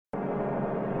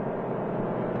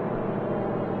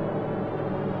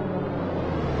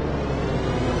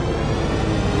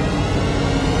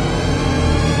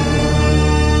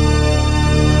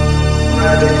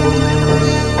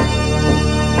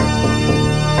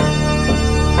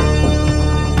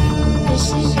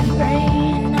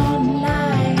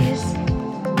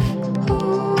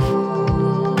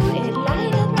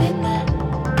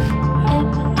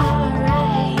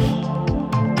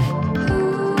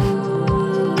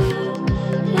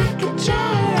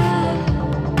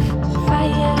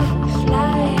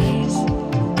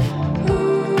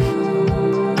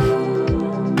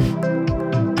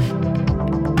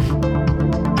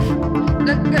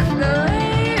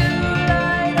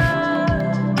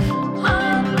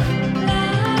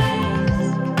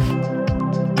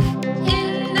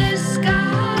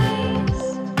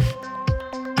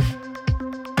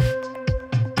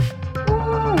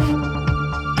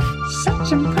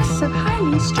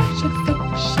such a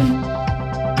fiction.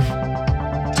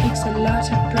 Takes a lot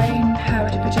of brain power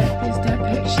to project these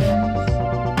depictions.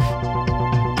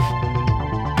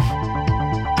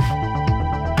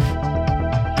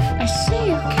 I see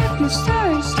you've kept your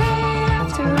story straight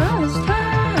after all this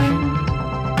time.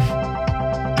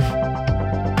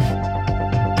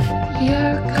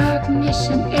 Your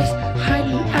cognition is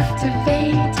highly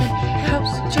activated,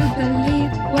 helps to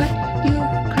believe what you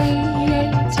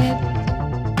created.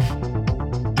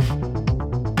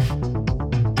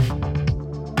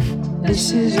 This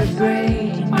is a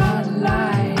brain on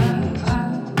life.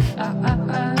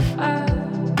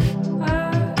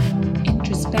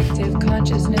 Introspective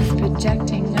consciousness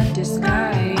projecting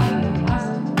undisguised.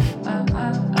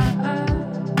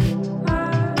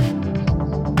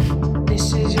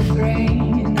 This is your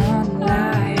brain on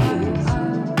life.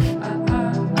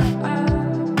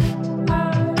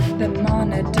 The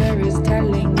monitor is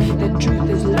telling me the truth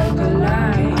is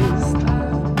localized.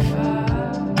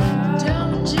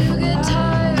 Don't you get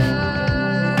tired?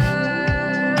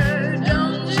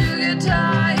 Don't you get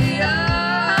tired?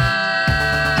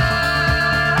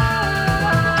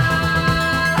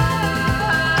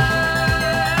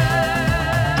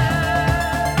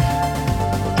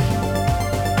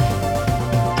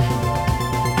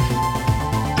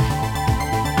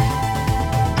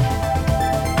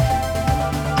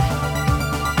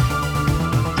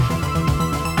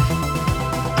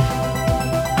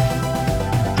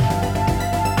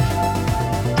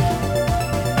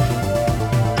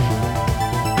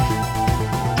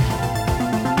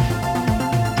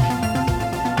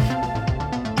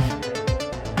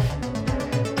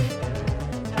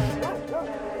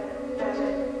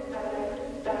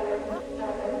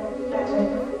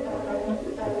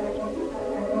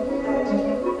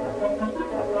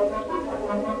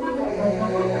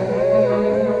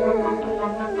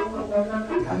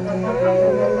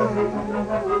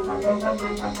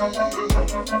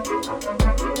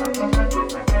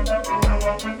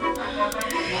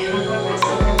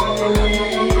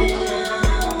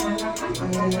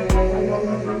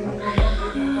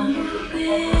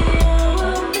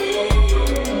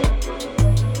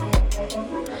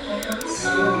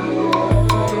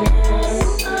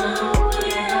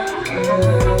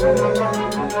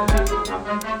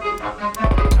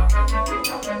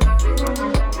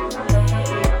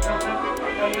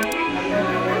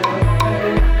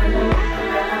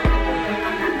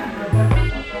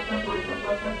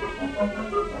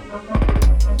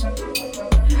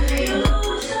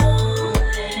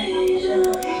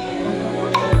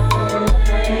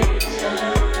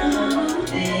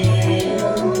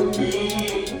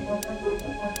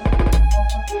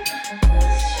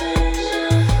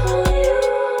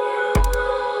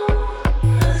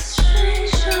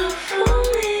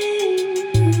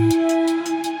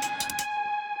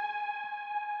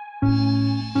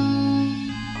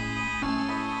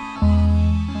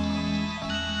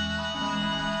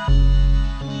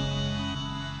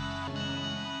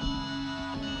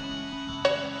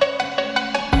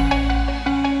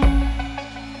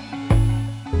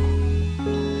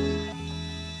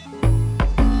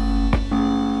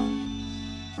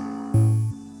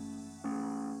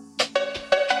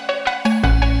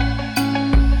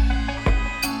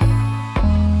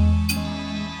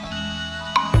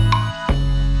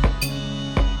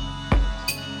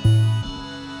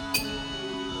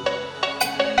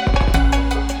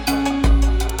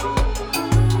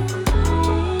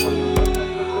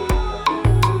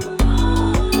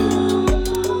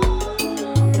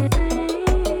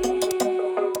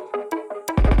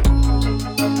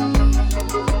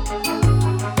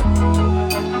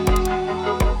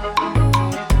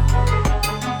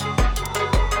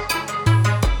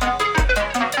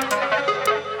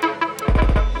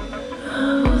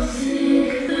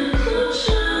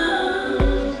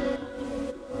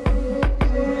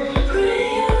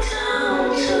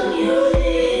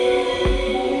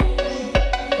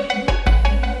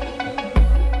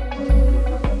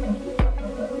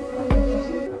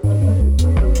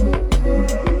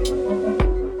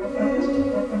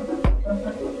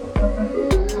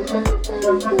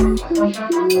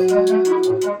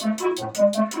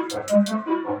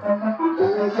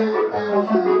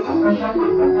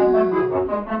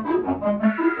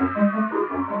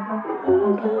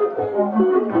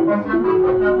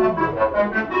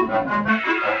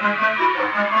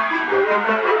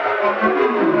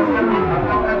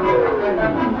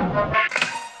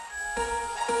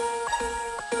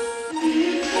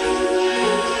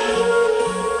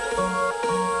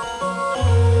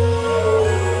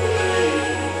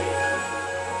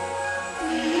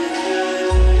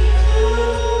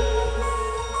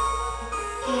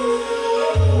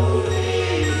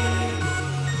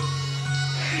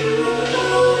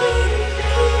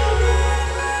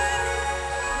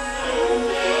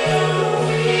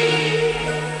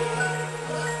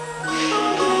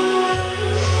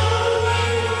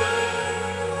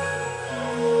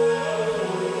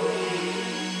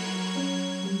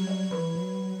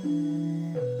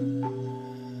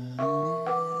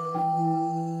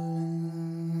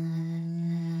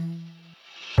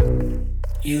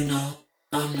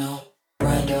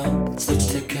 Stick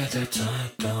together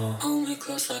tight though. Hold me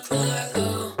close like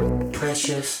Lilo.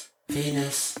 Precious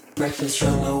Venus, breakfast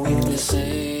from my weakness.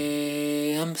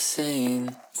 Say I'm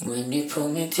sane when you pull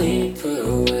me deeper.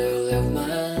 We'll have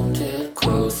minded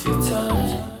close your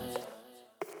time.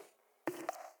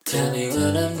 Tell me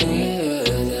when I'm near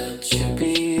that you'll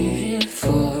be here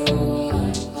for a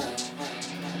while.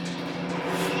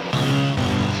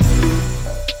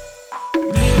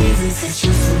 Maybe this is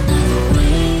just another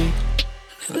way.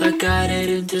 Like I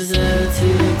didn't deserve to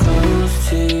be close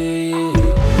to you.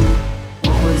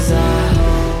 What was I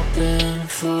hoping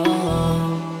for?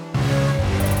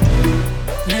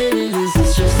 Maybe this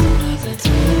is just another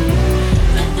day,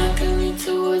 and I can lean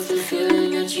towards the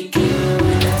feeling that you give me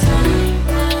when the time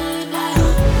ran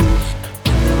out.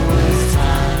 When there was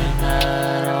time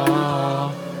at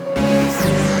all.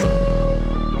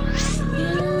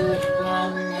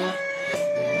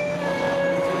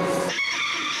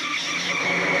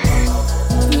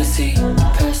 Lucy,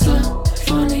 person,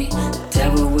 funny. The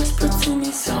devil whispered to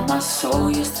me, sell my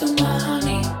soul, yes to my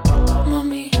honey.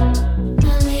 Mommy,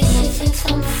 she thinks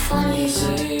I'm funny.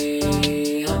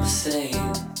 Say I'm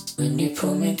sane when you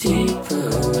pull me deeper.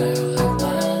 We're like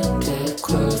minded,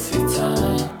 close your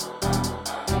time.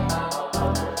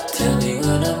 Tell me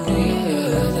when I'm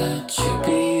near that you'll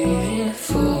be here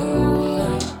for a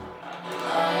while.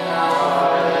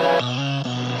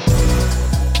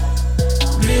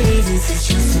 Maybe this is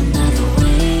just another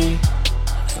way.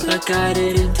 Like I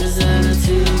didn't deserve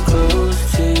to be close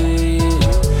to you.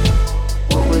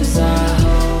 What was I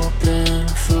hoping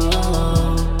for?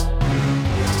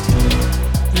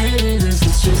 Maybe this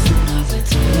is just another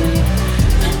day,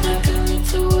 and I can lean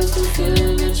towards the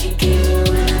feeling that you give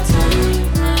when the time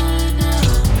ran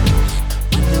out.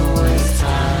 When there was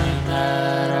time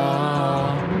at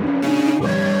all.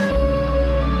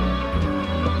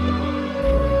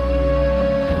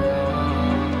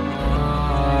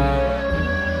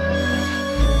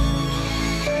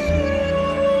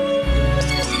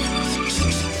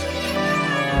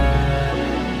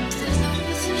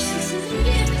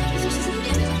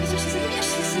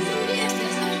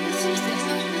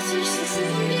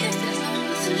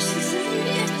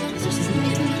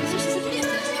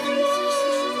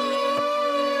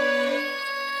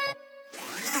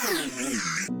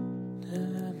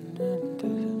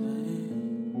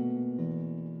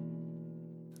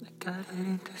 Like I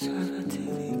didn't deserve to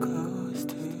be close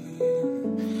to you.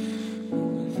 What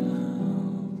was I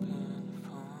hoping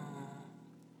for? I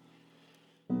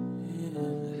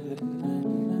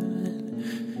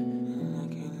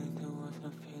can't lean towards the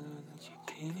feeling that you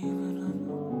can't even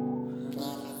know.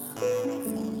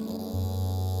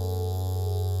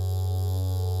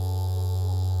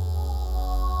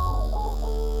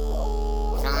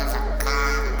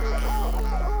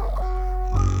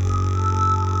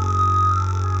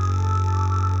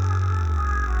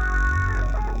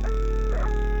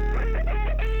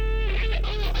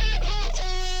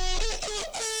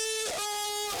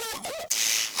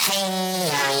 Hey,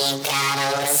 yo, you gotta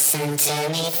listen to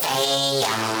me, Faye.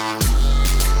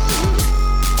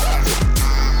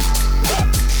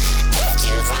 If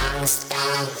two wrongs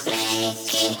don't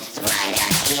make it right, I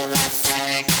give a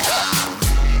third call.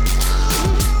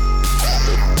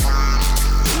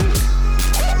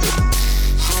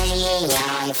 Hey, yo,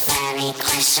 if any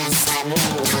questions, let me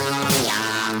know,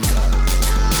 y'all.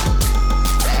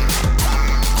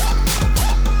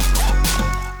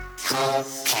 Who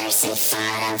cares if I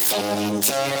don't fit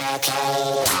into the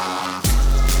chaos?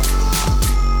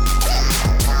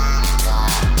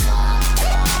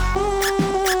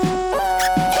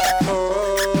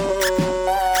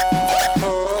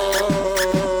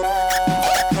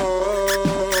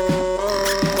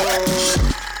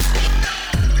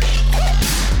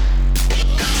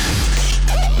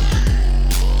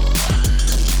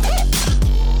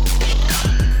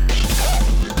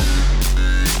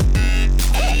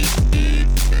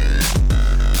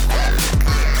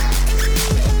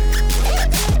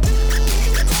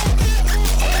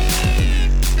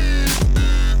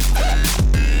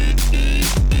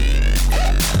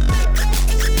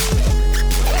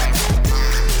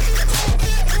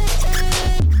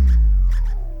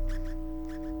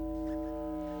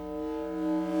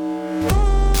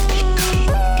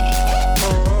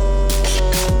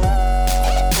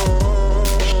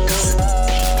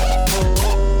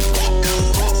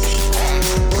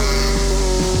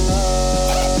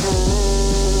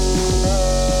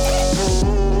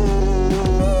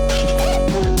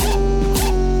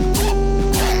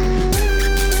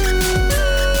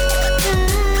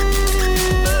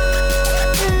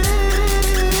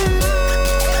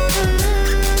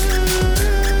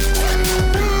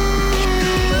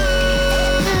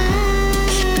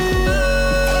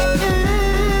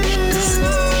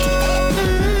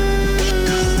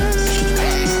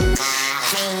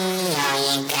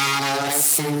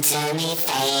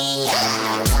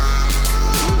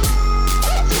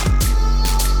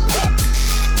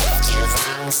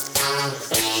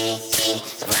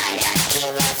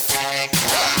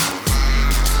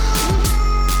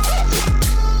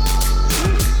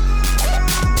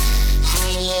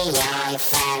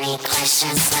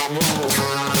 let me know,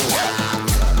 yeah.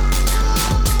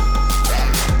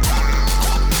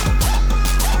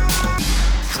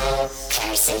 Who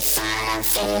cares if I'm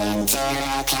feeling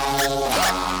delicate?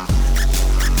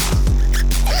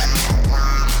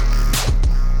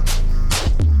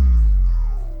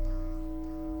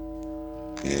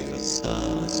 Give us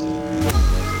silence.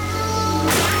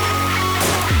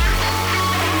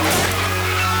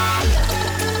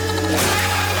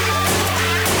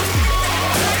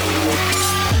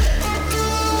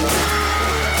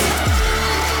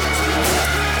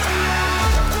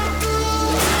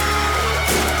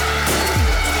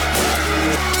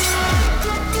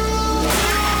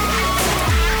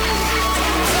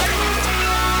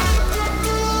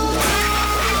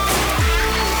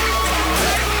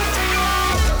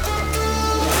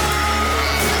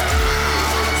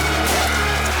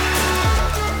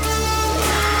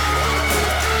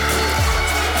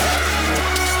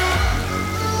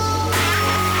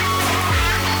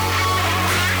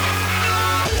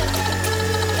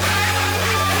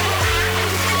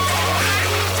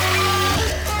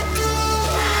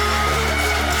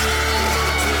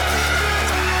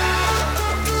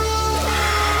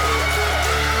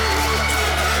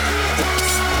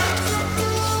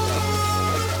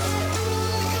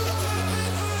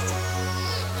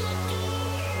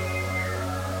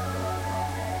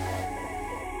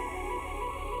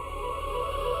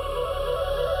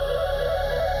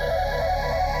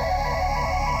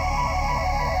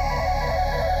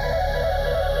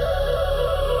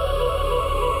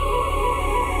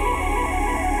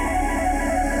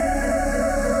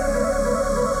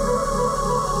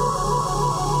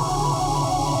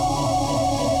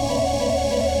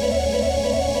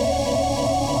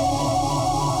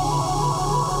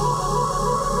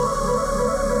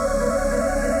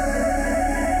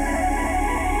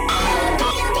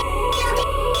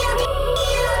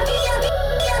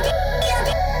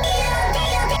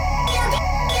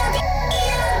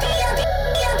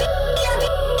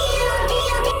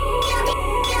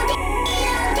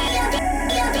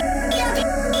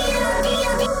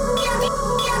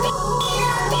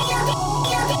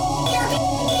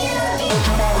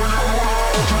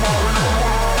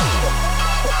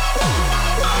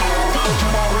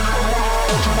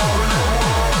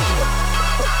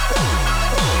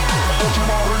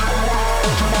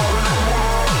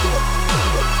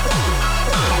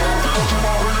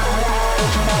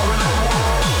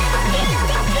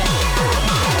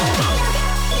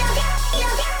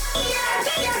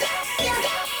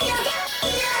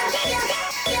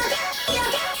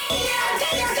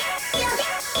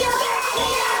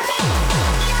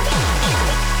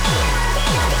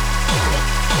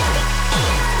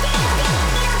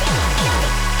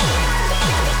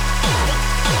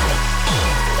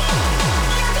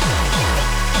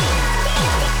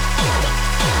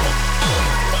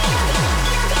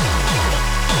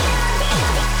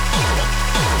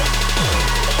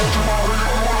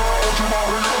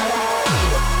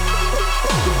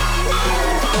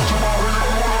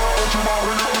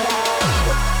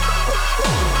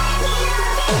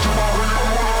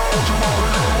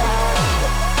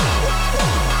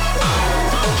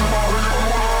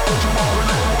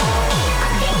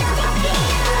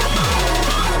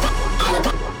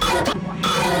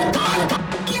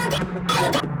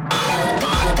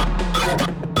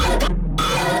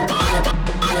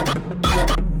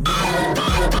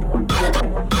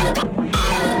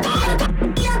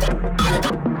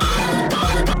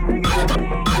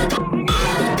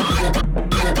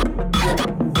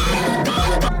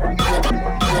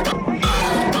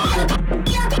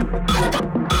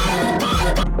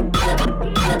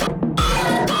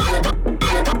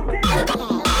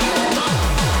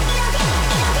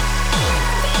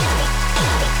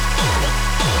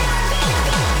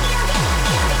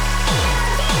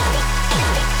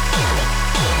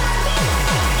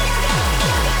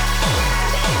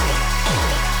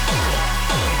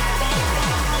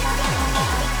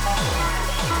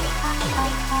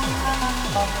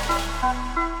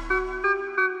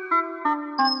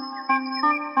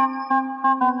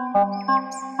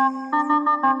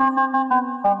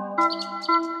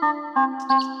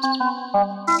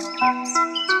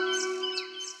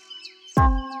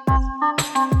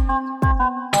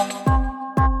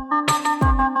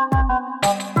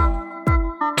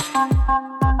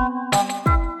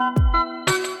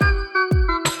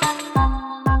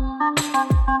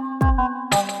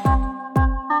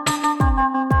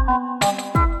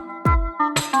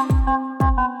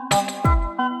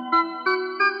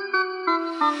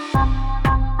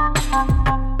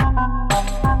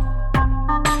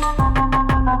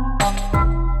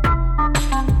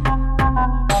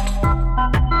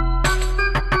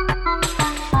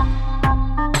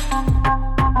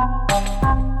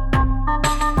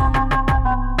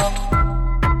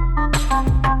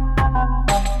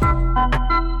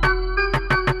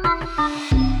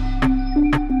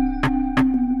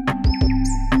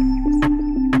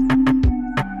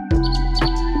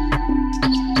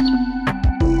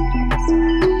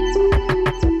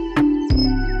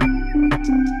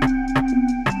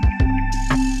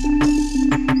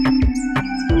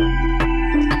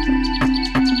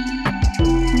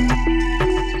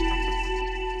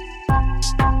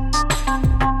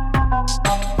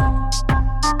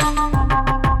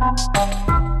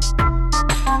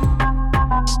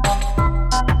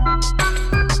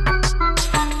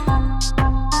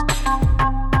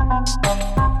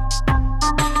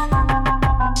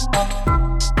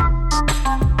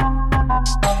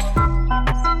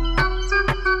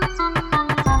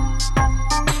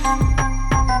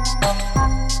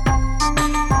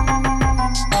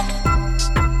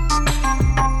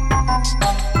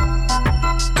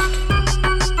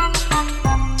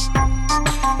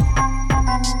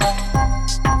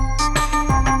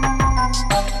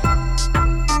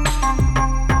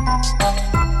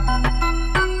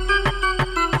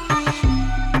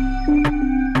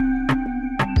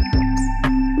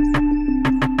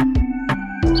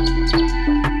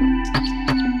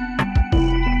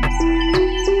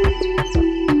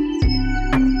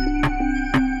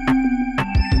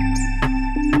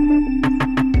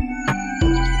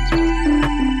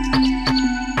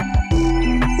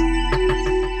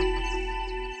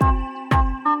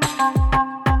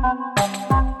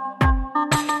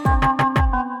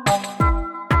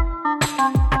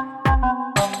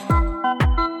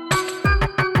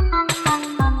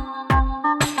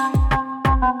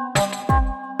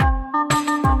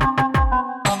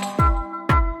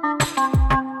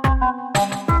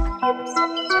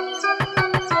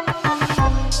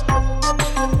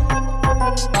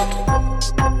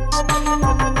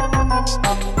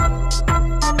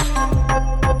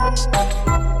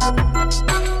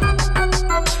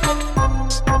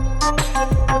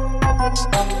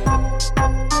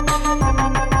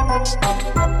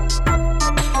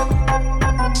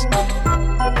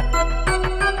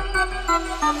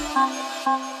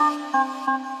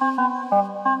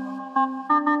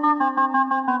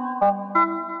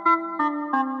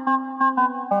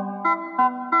 Been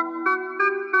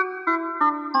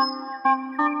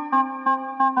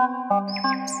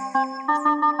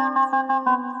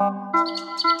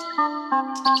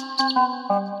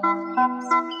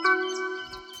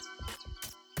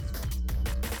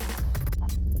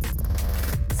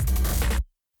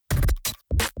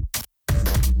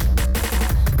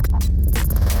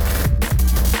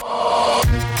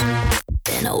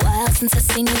a while since I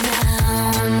seen you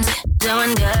around.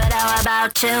 Doing good, how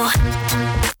about you?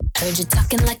 Heard you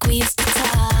talking like we used to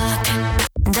talk.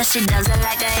 That she does it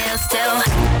like I used to.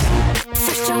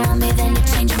 First you want me, then you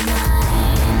change your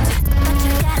mind. But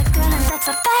you got a girl and that's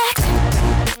a fact.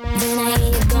 Then I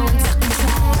hear you going talking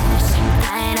trash.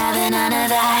 I ain't having none of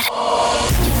that.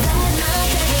 You bad mouth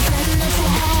every friend that you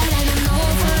had, and I know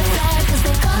for a fact 'cause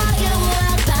they call you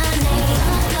out by name.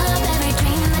 Love every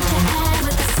dream that you had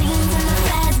with the scenes and the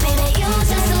fads, baby. You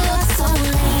just look so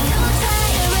lame. You try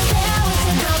to repair what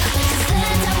you broke, but you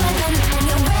slipped up again and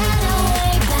you ran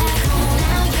away back home.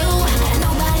 Now you had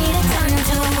nobody to turn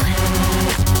to.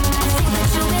 I think that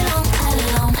you belong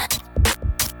alone.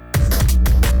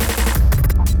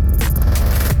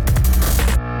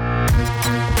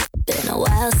 Been a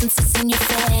while since I seen your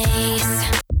face.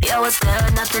 Yo, what's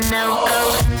good? Nothing new.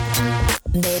 Oh.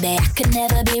 Baby, I could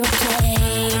never be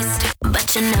replaced.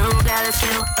 But you know, girl, it's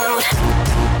cute.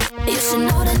 You should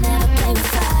know to never play with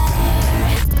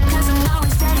fire, 'cause I'm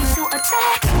always ready to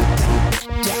attack.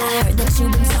 Yeah, I heard that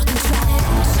you've been talking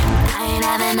trash. I ain't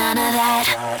having none of that.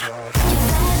 You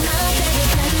bad mouth every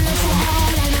friend that you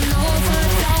had, and I know for a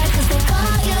fact 'cause they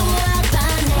call you out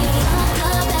by name.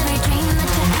 Love every dream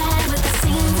that you had with the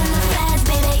scenes and the fads,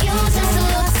 baby. You just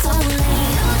look so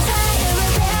lame. You try to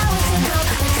repair what you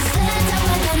broke, but you slipped up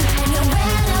again and you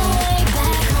ran away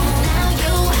back home. Now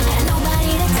you had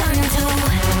nobody to turn to.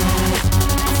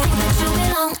 I think that you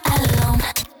belong alone.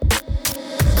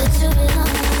 That you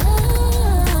belong alone.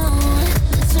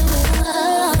 That you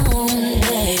belong,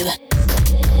 babe.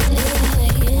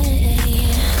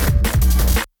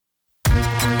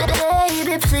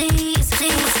 Baby, please,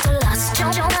 please, don't lost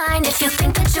your mind if you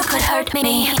think that you could hurt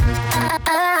me.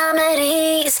 I'm at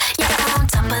ease, yeah, on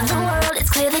top of the world. It's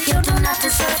clear that you do not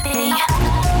deserve me.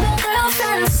 Your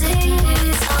girlfriend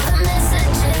sees all the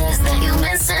messages that you've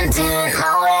been sending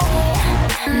my way,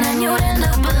 and then you'd end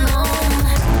up alone.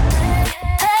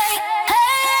 Hey,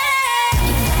 hey,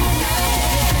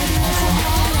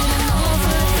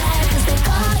 cause they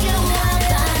call you out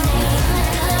by name.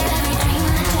 Love every dream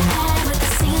that you had with the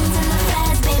scenes and the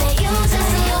fads, baby. You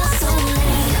just look so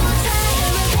lame. You try to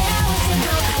repair what you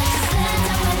broke, but you slipped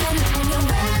up again and you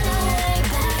ran away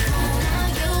back home.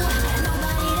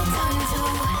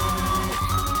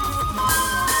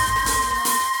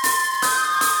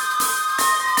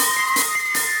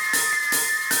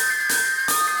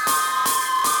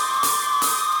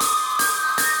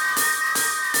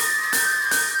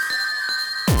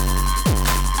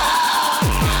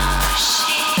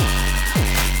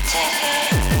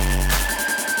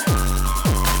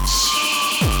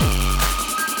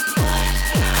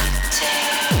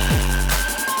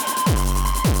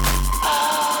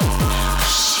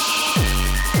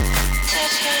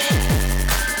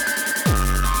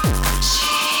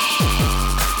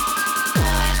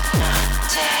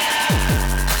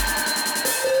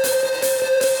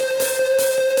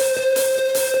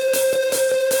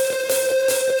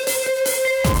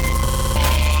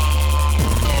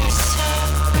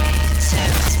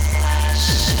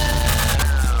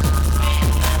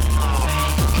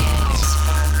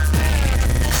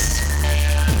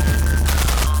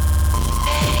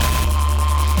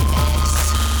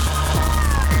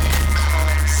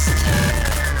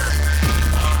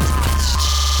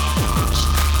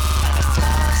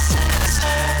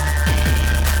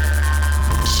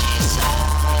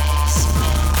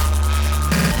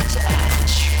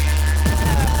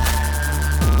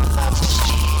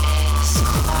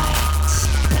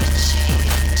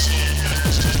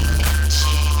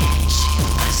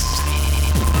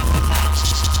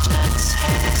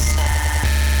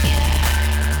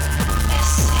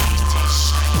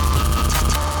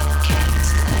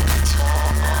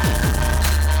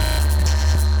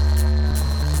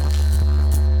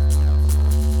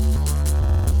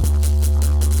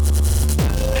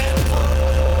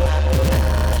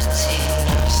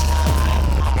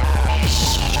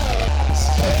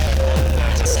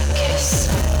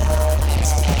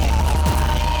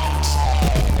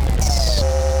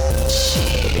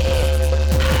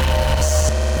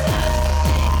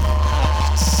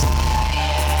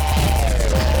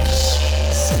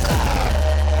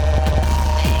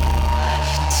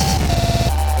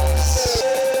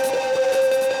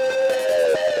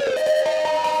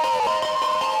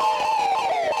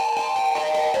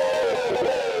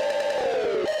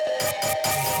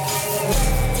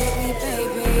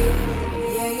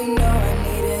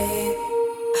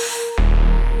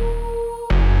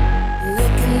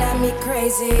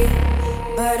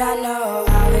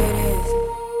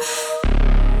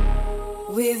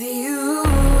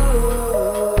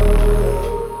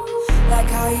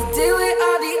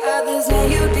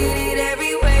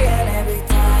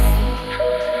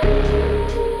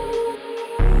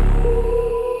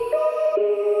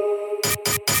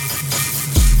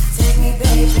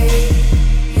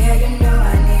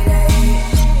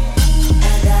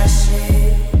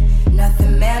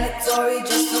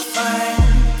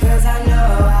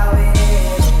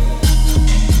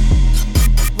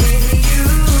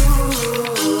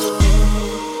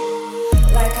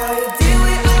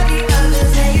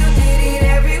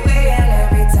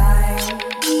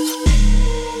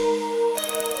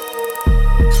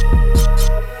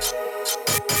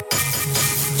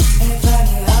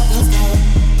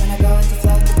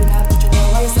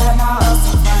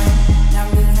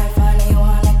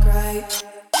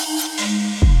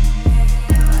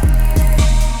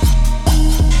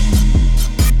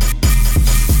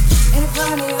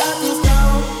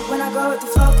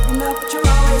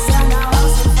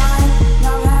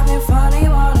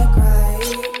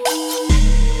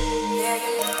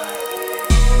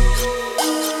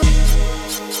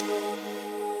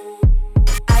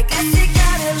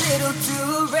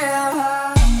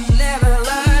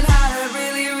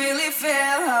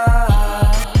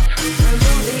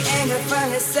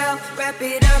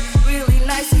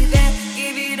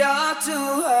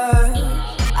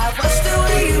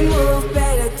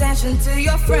 attention to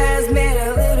your friends, made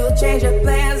a little change of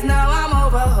plans. Now I'm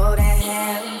over holding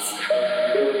hands.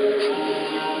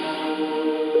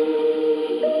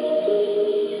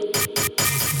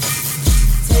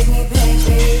 Take me,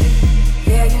 baby.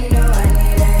 Yeah, you know I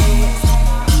need it.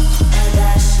 I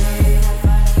got shit.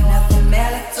 Nothing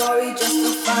mandatory, just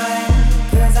for fun.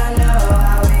 'Cause I know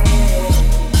how it is.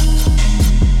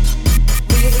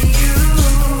 With you.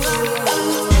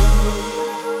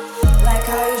 Like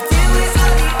how you did with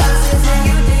all the others, and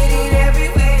you did it every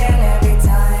way and every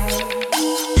time.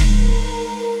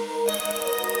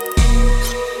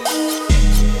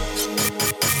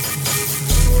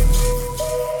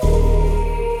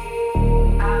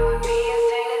 I would be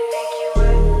insane to think you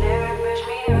would never push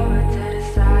me over to the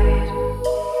side.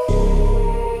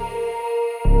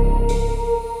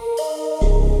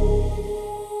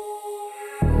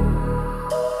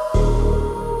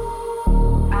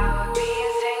 I would be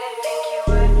insane to think you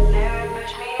would never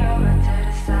push me over to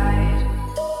the side.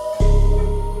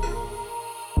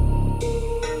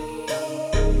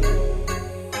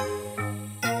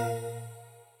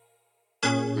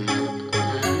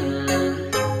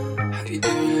 How you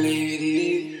doing,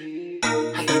 lady?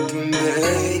 How you doing,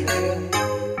 babe?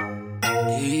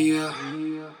 Yeah.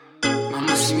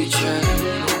 Mama see me trying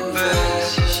my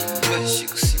best. She bet she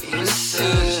could see me in the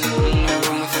sun.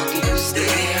 I'ma fucking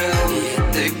stay home. Yeah,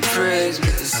 they praise me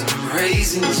 'cause I'm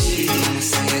raising cheese.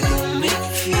 Say I don't make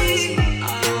peace.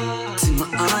 To my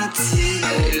auntie,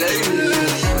 hey, lately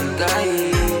I'm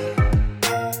dying.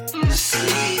 I'm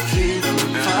sleeping in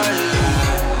the party.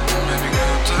 Baby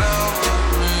girl, tell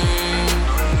me.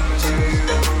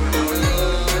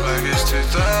 Like it's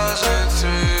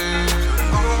 2003.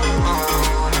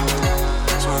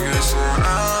 Smoking some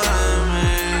on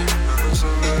me.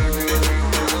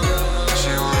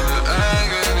 She wanna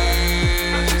agony.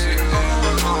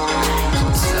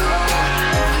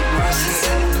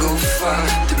 Go far,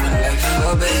 do my life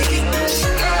for begging.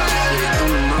 Sky,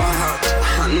 through my heart,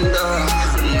 Honda,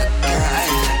 guy,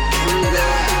 Honda.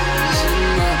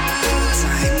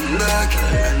 Time looking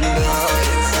under.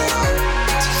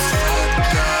 Just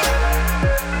fuck up.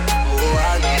 Oh,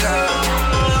 I got.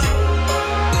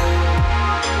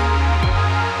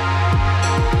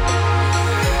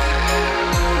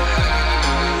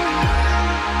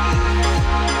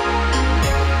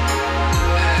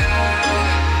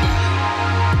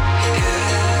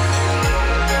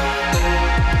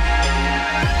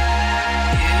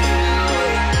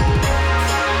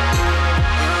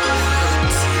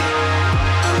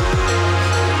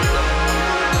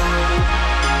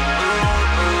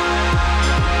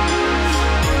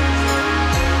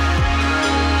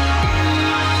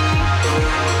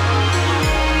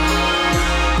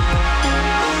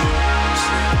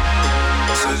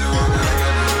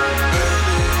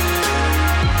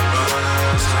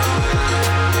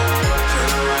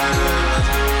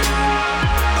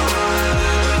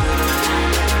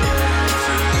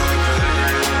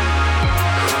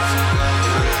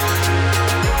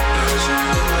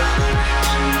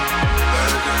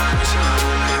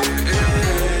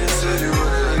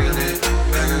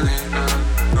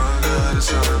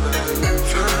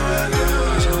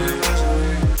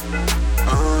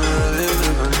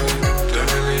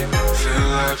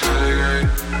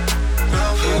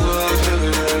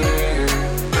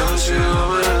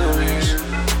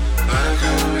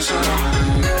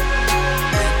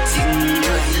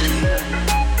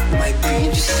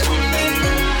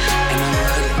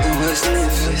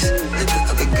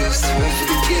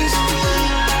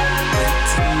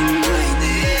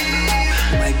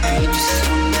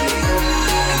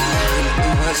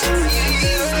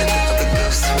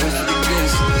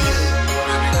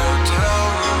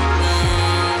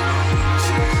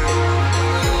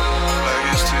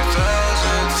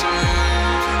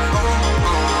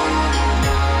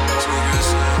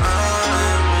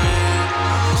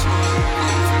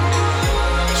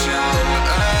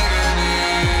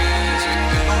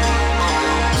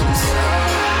 Inside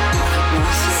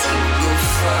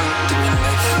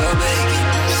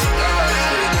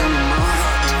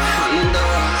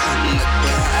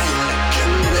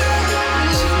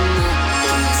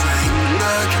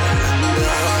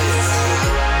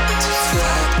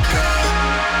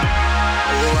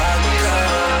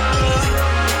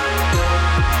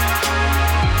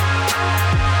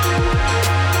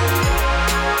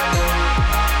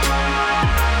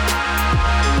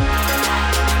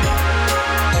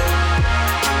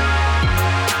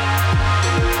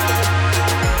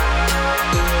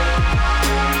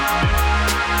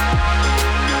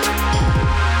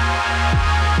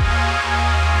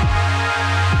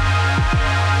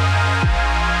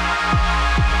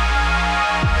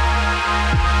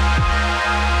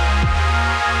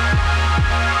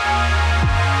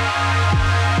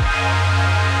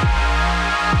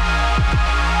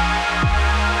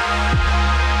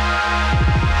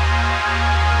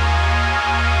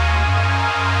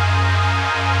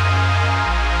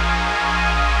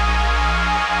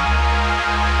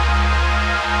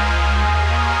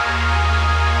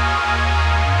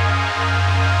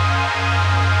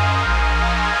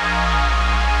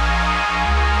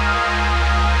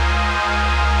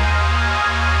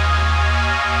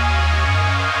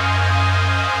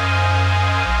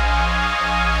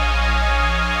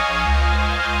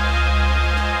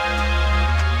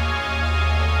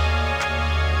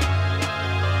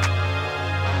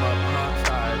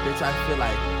bitch, I feel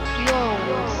like.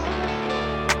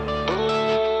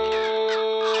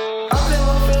 I've been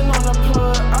loafing on the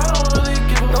plug, I don't really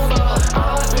give a fuck. I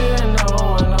don't fear no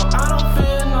one, no, I don't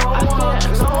fear no one.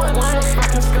 Someone in the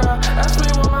fucking sky, ask me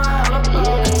what my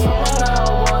alibi. Someone that I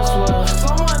once was,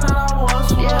 someone that I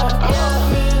once was. I don't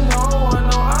fear no one,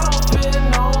 no, I don't fear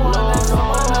no one. That's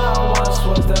someone that I once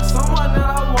was, that's someone that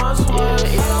I once was.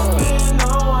 I don't fear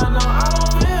no one, no, I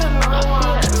don't fear no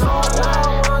one. Someone that I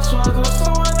once was, that's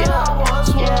someone that I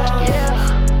once was.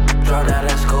 Dropped out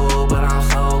of school, but I'm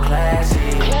so classy.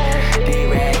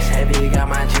 D-Rex heavy, got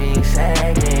my jeans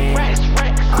sagging. I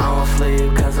don't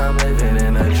sleep cause I'm living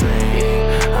in a dream.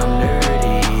 I'm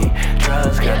dirty,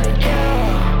 drugs got me deep.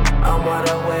 I'm wide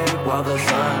awake while the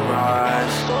sun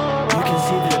rise. You can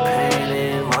see the pain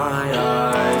in my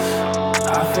eyes. I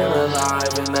feel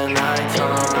alive in the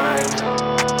nighttime,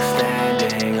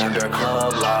 standing under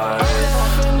club lights.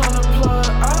 On the plug,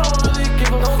 I don't really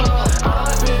give a fuck. I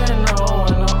don't fear no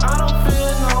one, no, I don't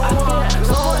fear no one.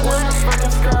 Someone in the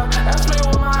fucking sky, ask me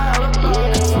what my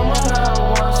alibi. Someone that I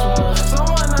once was,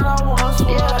 someone that I once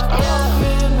was. I don't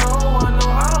fear no one, no,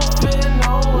 I don't fear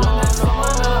no one. That's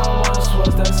someone that I once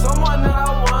was, that's someone that I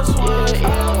once was. I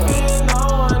don't fear no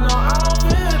one, no, I don't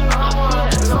fear no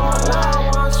one. Someone that I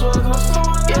once was, that's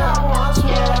someone that I once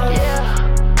was.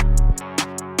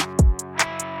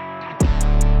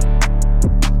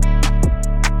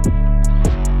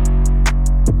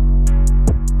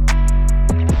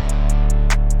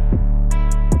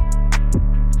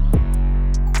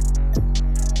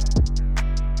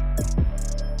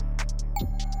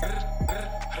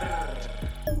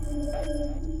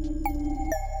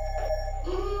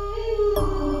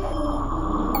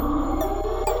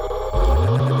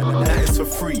 That is for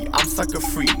free, I'm sucker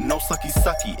free, no sucky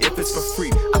sucky. If it's for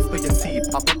free, I spill your tea,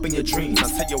 pop up in your dreams. I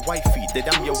tell your wifey that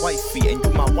I'm your wifey and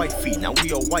you my wifey. Now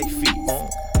we are wifey.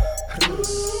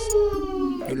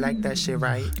 You like that shit,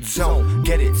 right? Don't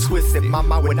get it twisted,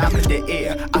 mama, when I'm in the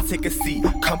air I take a seat,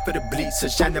 comfortably,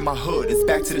 sunshine in my hood, it's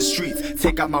back to the streets.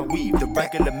 Take out my weave, the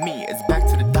regular me, it's back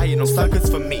to the diet, no suckers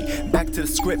for me. Back to the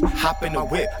script, hop in the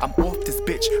whip, I'm off this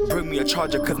bitch, bring me a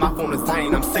charger cause my phone is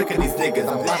dying. I'm sick of these niggas,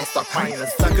 I'm about to start crying. A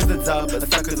sucker's a dub, a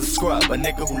sucker's a scrub, a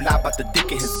nigga who lie about the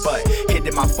dick in his butt,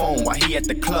 hitting my phone while he at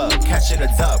the club, catching a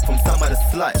dub from some of the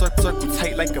slut. Circle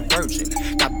tight like a virgin,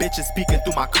 got bitches speaking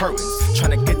through my curtains,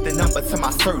 trying to get the number to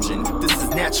my surgeon. This is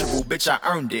natural, bitch, I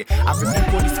earned it. I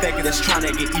rebuke all these faggots that's trying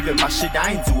to get even by shit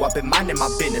I ain't do. I've been minding my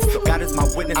business, God is my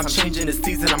witness. I'm changing the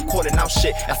season, I'm calling out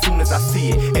shit as soon as I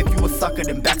see it. If you a sucker,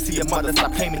 then back to your mother,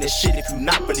 stop claiming this shit. If you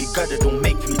not really gutter, don't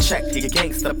make me check. You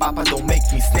gangsta papa, don't make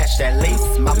me snatch that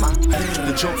lace, mama.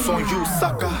 The joke's on you,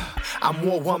 sucker. I'm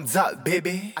more warmed up,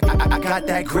 baby. I got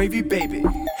that gravy, baby,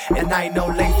 and I ain't no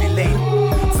lazy lady.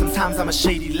 Sometimes I'm a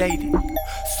shady lady,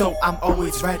 so I'm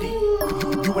always ready.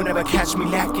 You will never catch me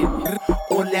lacking.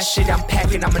 All that shit I'm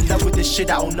packing, I'm in love with this shit,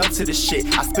 I own up to this shit.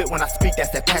 I spit when I speak, that's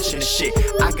that passionate shit.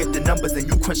 I get the numbers and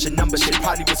you crunch the numbers, shit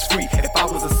probably was free if I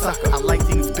was a sucker. I like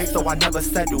things big, so I never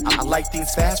settle. I like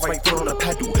things fast, right foot on the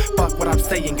pedal. Fuck what I'm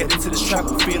saying, get into this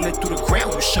trouble. Feel it through the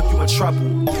ground, you shook, you in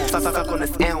trouble. Suck on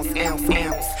this ounce.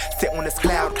 Sit on this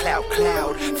cloud.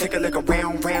 Take a look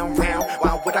around.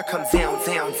 Why would I come down?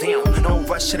 No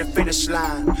rush to the finish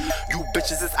line. You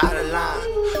bitches is out of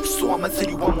line. So I'ma tell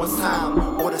you one more time.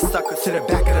 All the suckers to the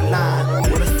back of the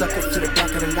line. All the suckers to the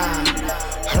back of the line.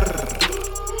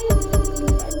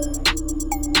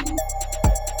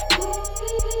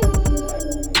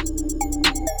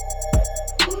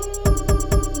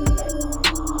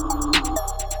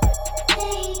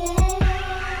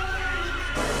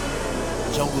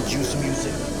 Jungle Juice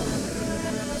music.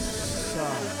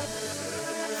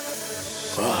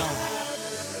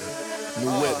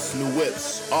 New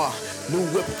whips. New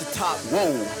whip at the top.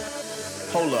 Whoa.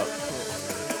 Hold up.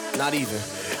 Not even.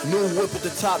 New whip at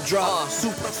the top drop.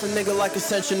 Suplex a nigga like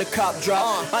Ascension, the cop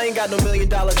drop. I ain't got no $1 million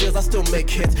deals, I still make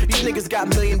hits. These niggas got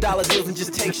 $1 million deals and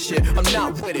just take shit. I'm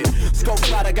not with it. Scope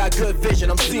out, I got good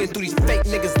vision. I'm seeing through these fake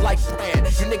niggas like brand.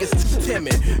 You niggas too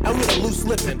timid. I'm with a loose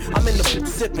lippin'. I'm in the bitch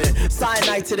sippin'.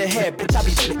 Cyanide to the head, bitch, I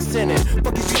be fixin' it.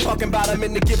 Fuck is you talking about? I'm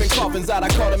in the giving coffins out. I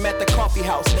caught him at the coffee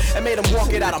house and made him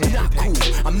walk it out. I'm not cool.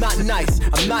 I'm not nice.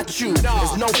 I'm not you.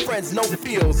 There's no friends, no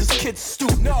feels. This kid's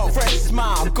stupid. Fresh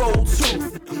smile, gold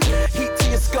tooth. Heat to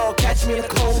your skull, catch me in a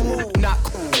cold mood. Not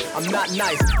cool, I'm not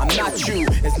nice, I'm not you.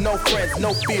 There's no friends,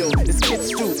 no feel, this kid's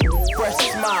stupid. Fresh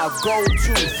smile, gold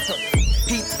tooth.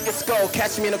 Heat to your skull,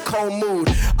 catch me in a cold mood.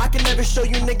 I can never show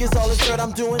you niggas all this dirt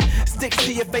I'm doing. Stick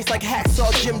to your face like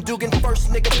hacksaw Jim Dugan. First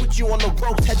nigga put you on the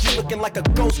ropes, had you looking like a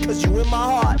ghost. Cause you in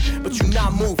my heart, but you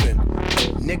not moving,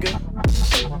 nigga.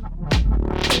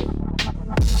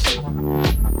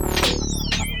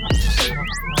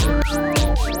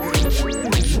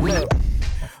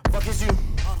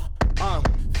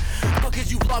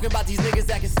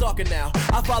 stalking now.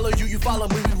 I follow you, you follow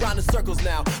me, we round in circles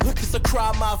now. Look, it's a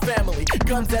crime, my family.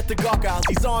 Guns at the guardrails,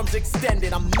 these arms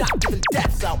extended. I'm not giving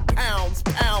deaths out. Pounds,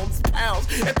 pounds, pounds.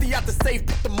 Empty out the safe,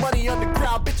 put the money on the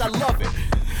ground, bitch, I love it.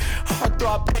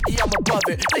 Heartthrob picky, I'm above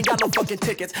it. I ain't got no fucking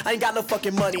tickets, I ain't got no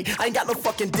fucking money, I ain't got no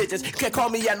fucking digits. Can't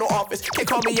call me at no office, can't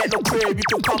call me at no crib. You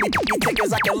can call me picky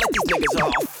tickets, I can let these niggas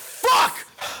off. Fuck!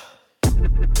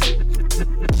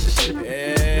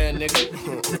 Yeah, nigga.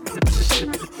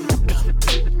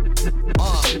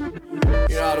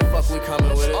 You know how the fuck we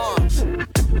coming with it.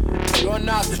 You're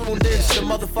not tuned in to the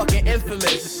motherfucking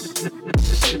infamous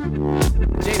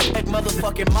JPEG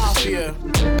motherfucking Mafia,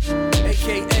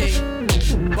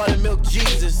 a.k.a. Buttermilk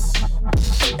Jesus,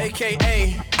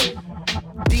 a.k.a.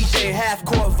 DJ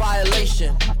Half-Court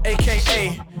Violation,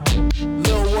 a.k.a.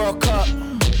 Lil World Cup,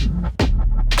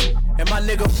 and my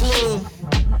nigga Flume.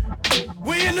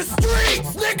 We in the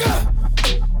streets, nigga!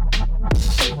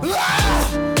 Ah!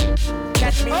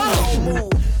 Catch me in the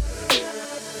mood.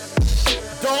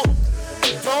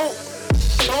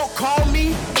 Don't call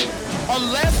me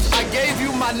unless I gave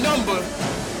you my number.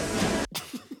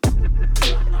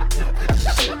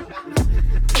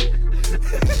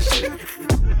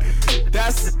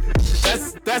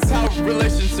 That's how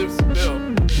relationships build.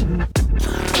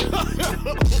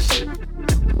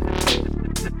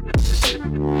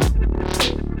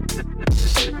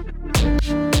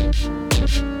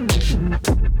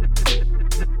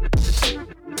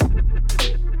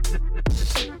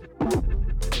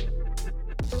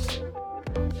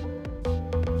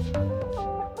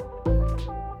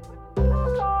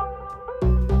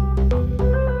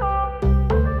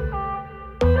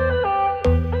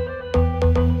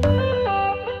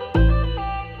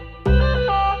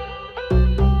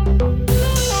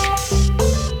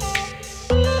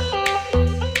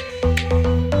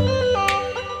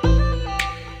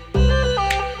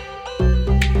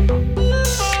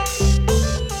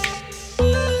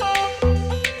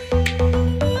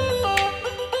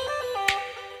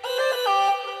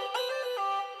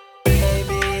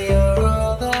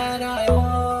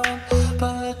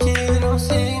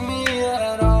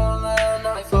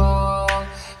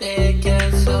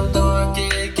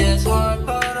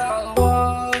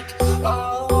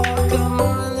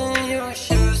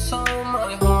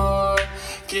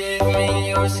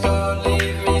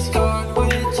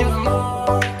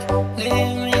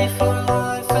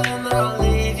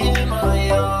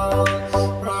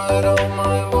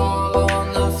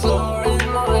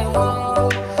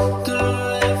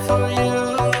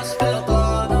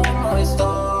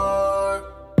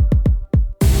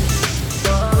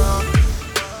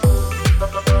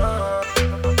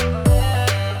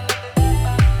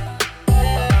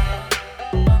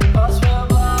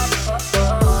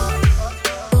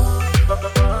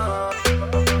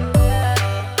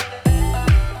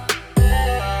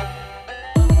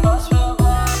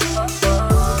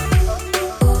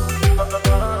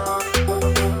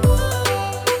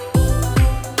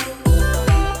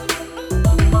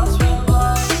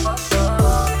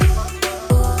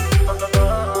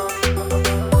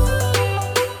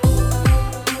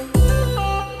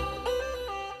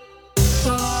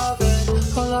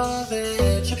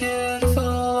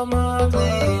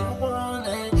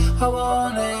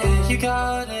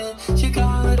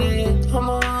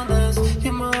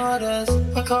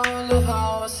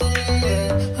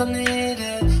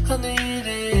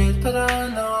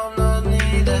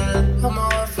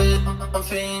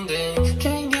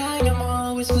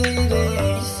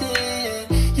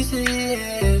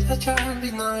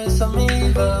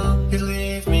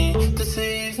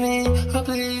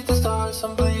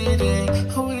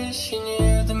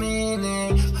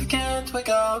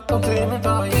 Oh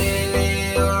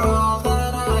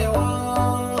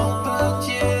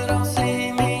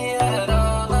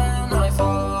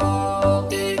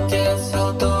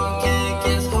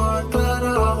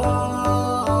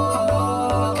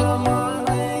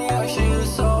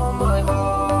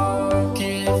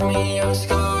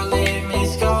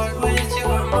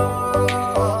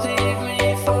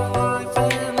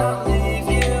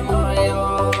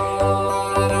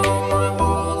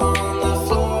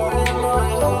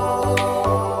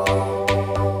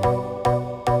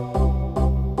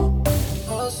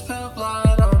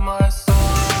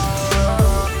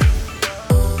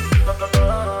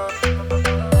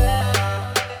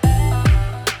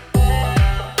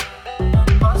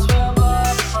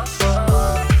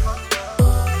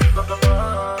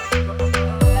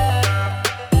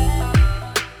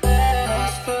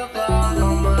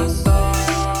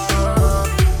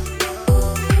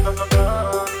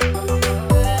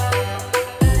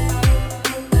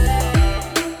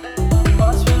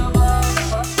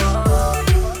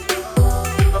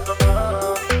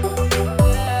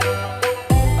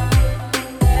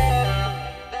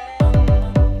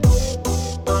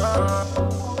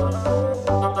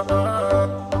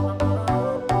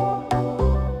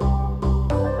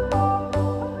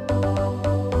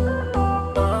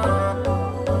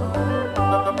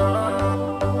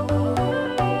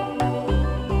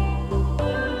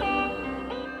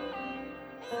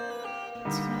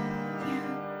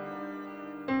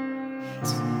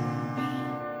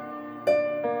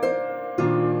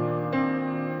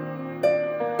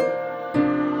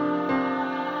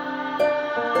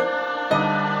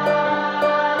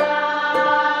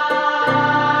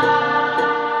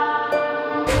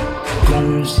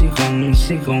喜恭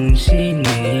喜恭喜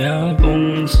你呀！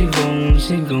恭喜恭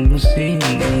喜恭喜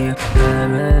你呀！啦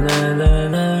啦啦啦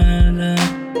啦啦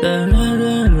啦啦啦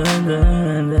啦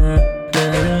啦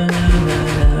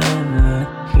啦，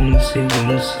恭喜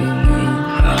恭喜你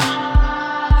啊！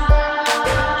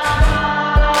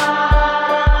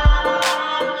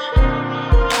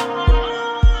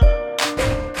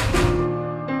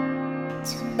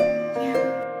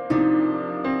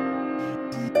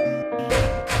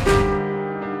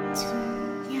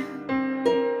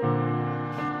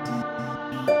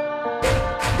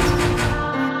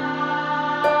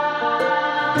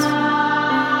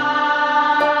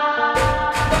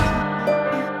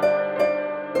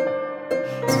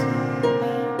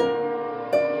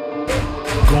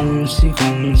恭喜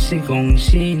恭喜恭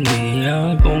喜你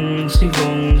呀！恭喜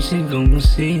恭喜恭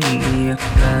喜你呀！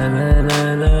啦啦啦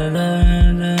啦啦啦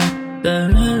啦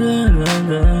啦啦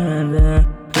啦啦，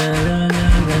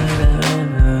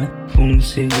恭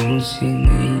喜恭喜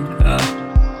你啊！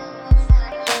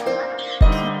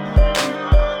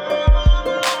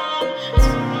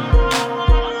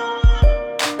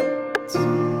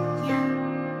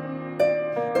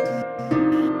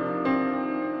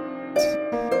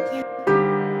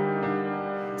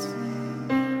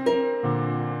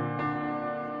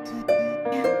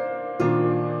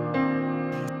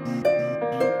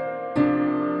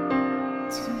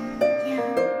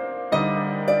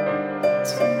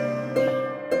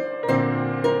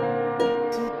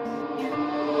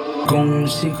恭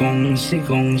喜恭喜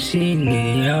恭喜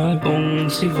你呀！恭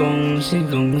喜恭喜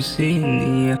恭喜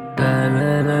你呀！啦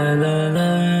啦啦啦啦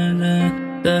啦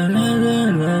啦啦啦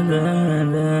啦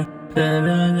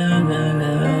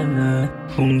啦，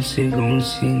恭喜恭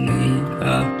喜你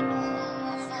啊！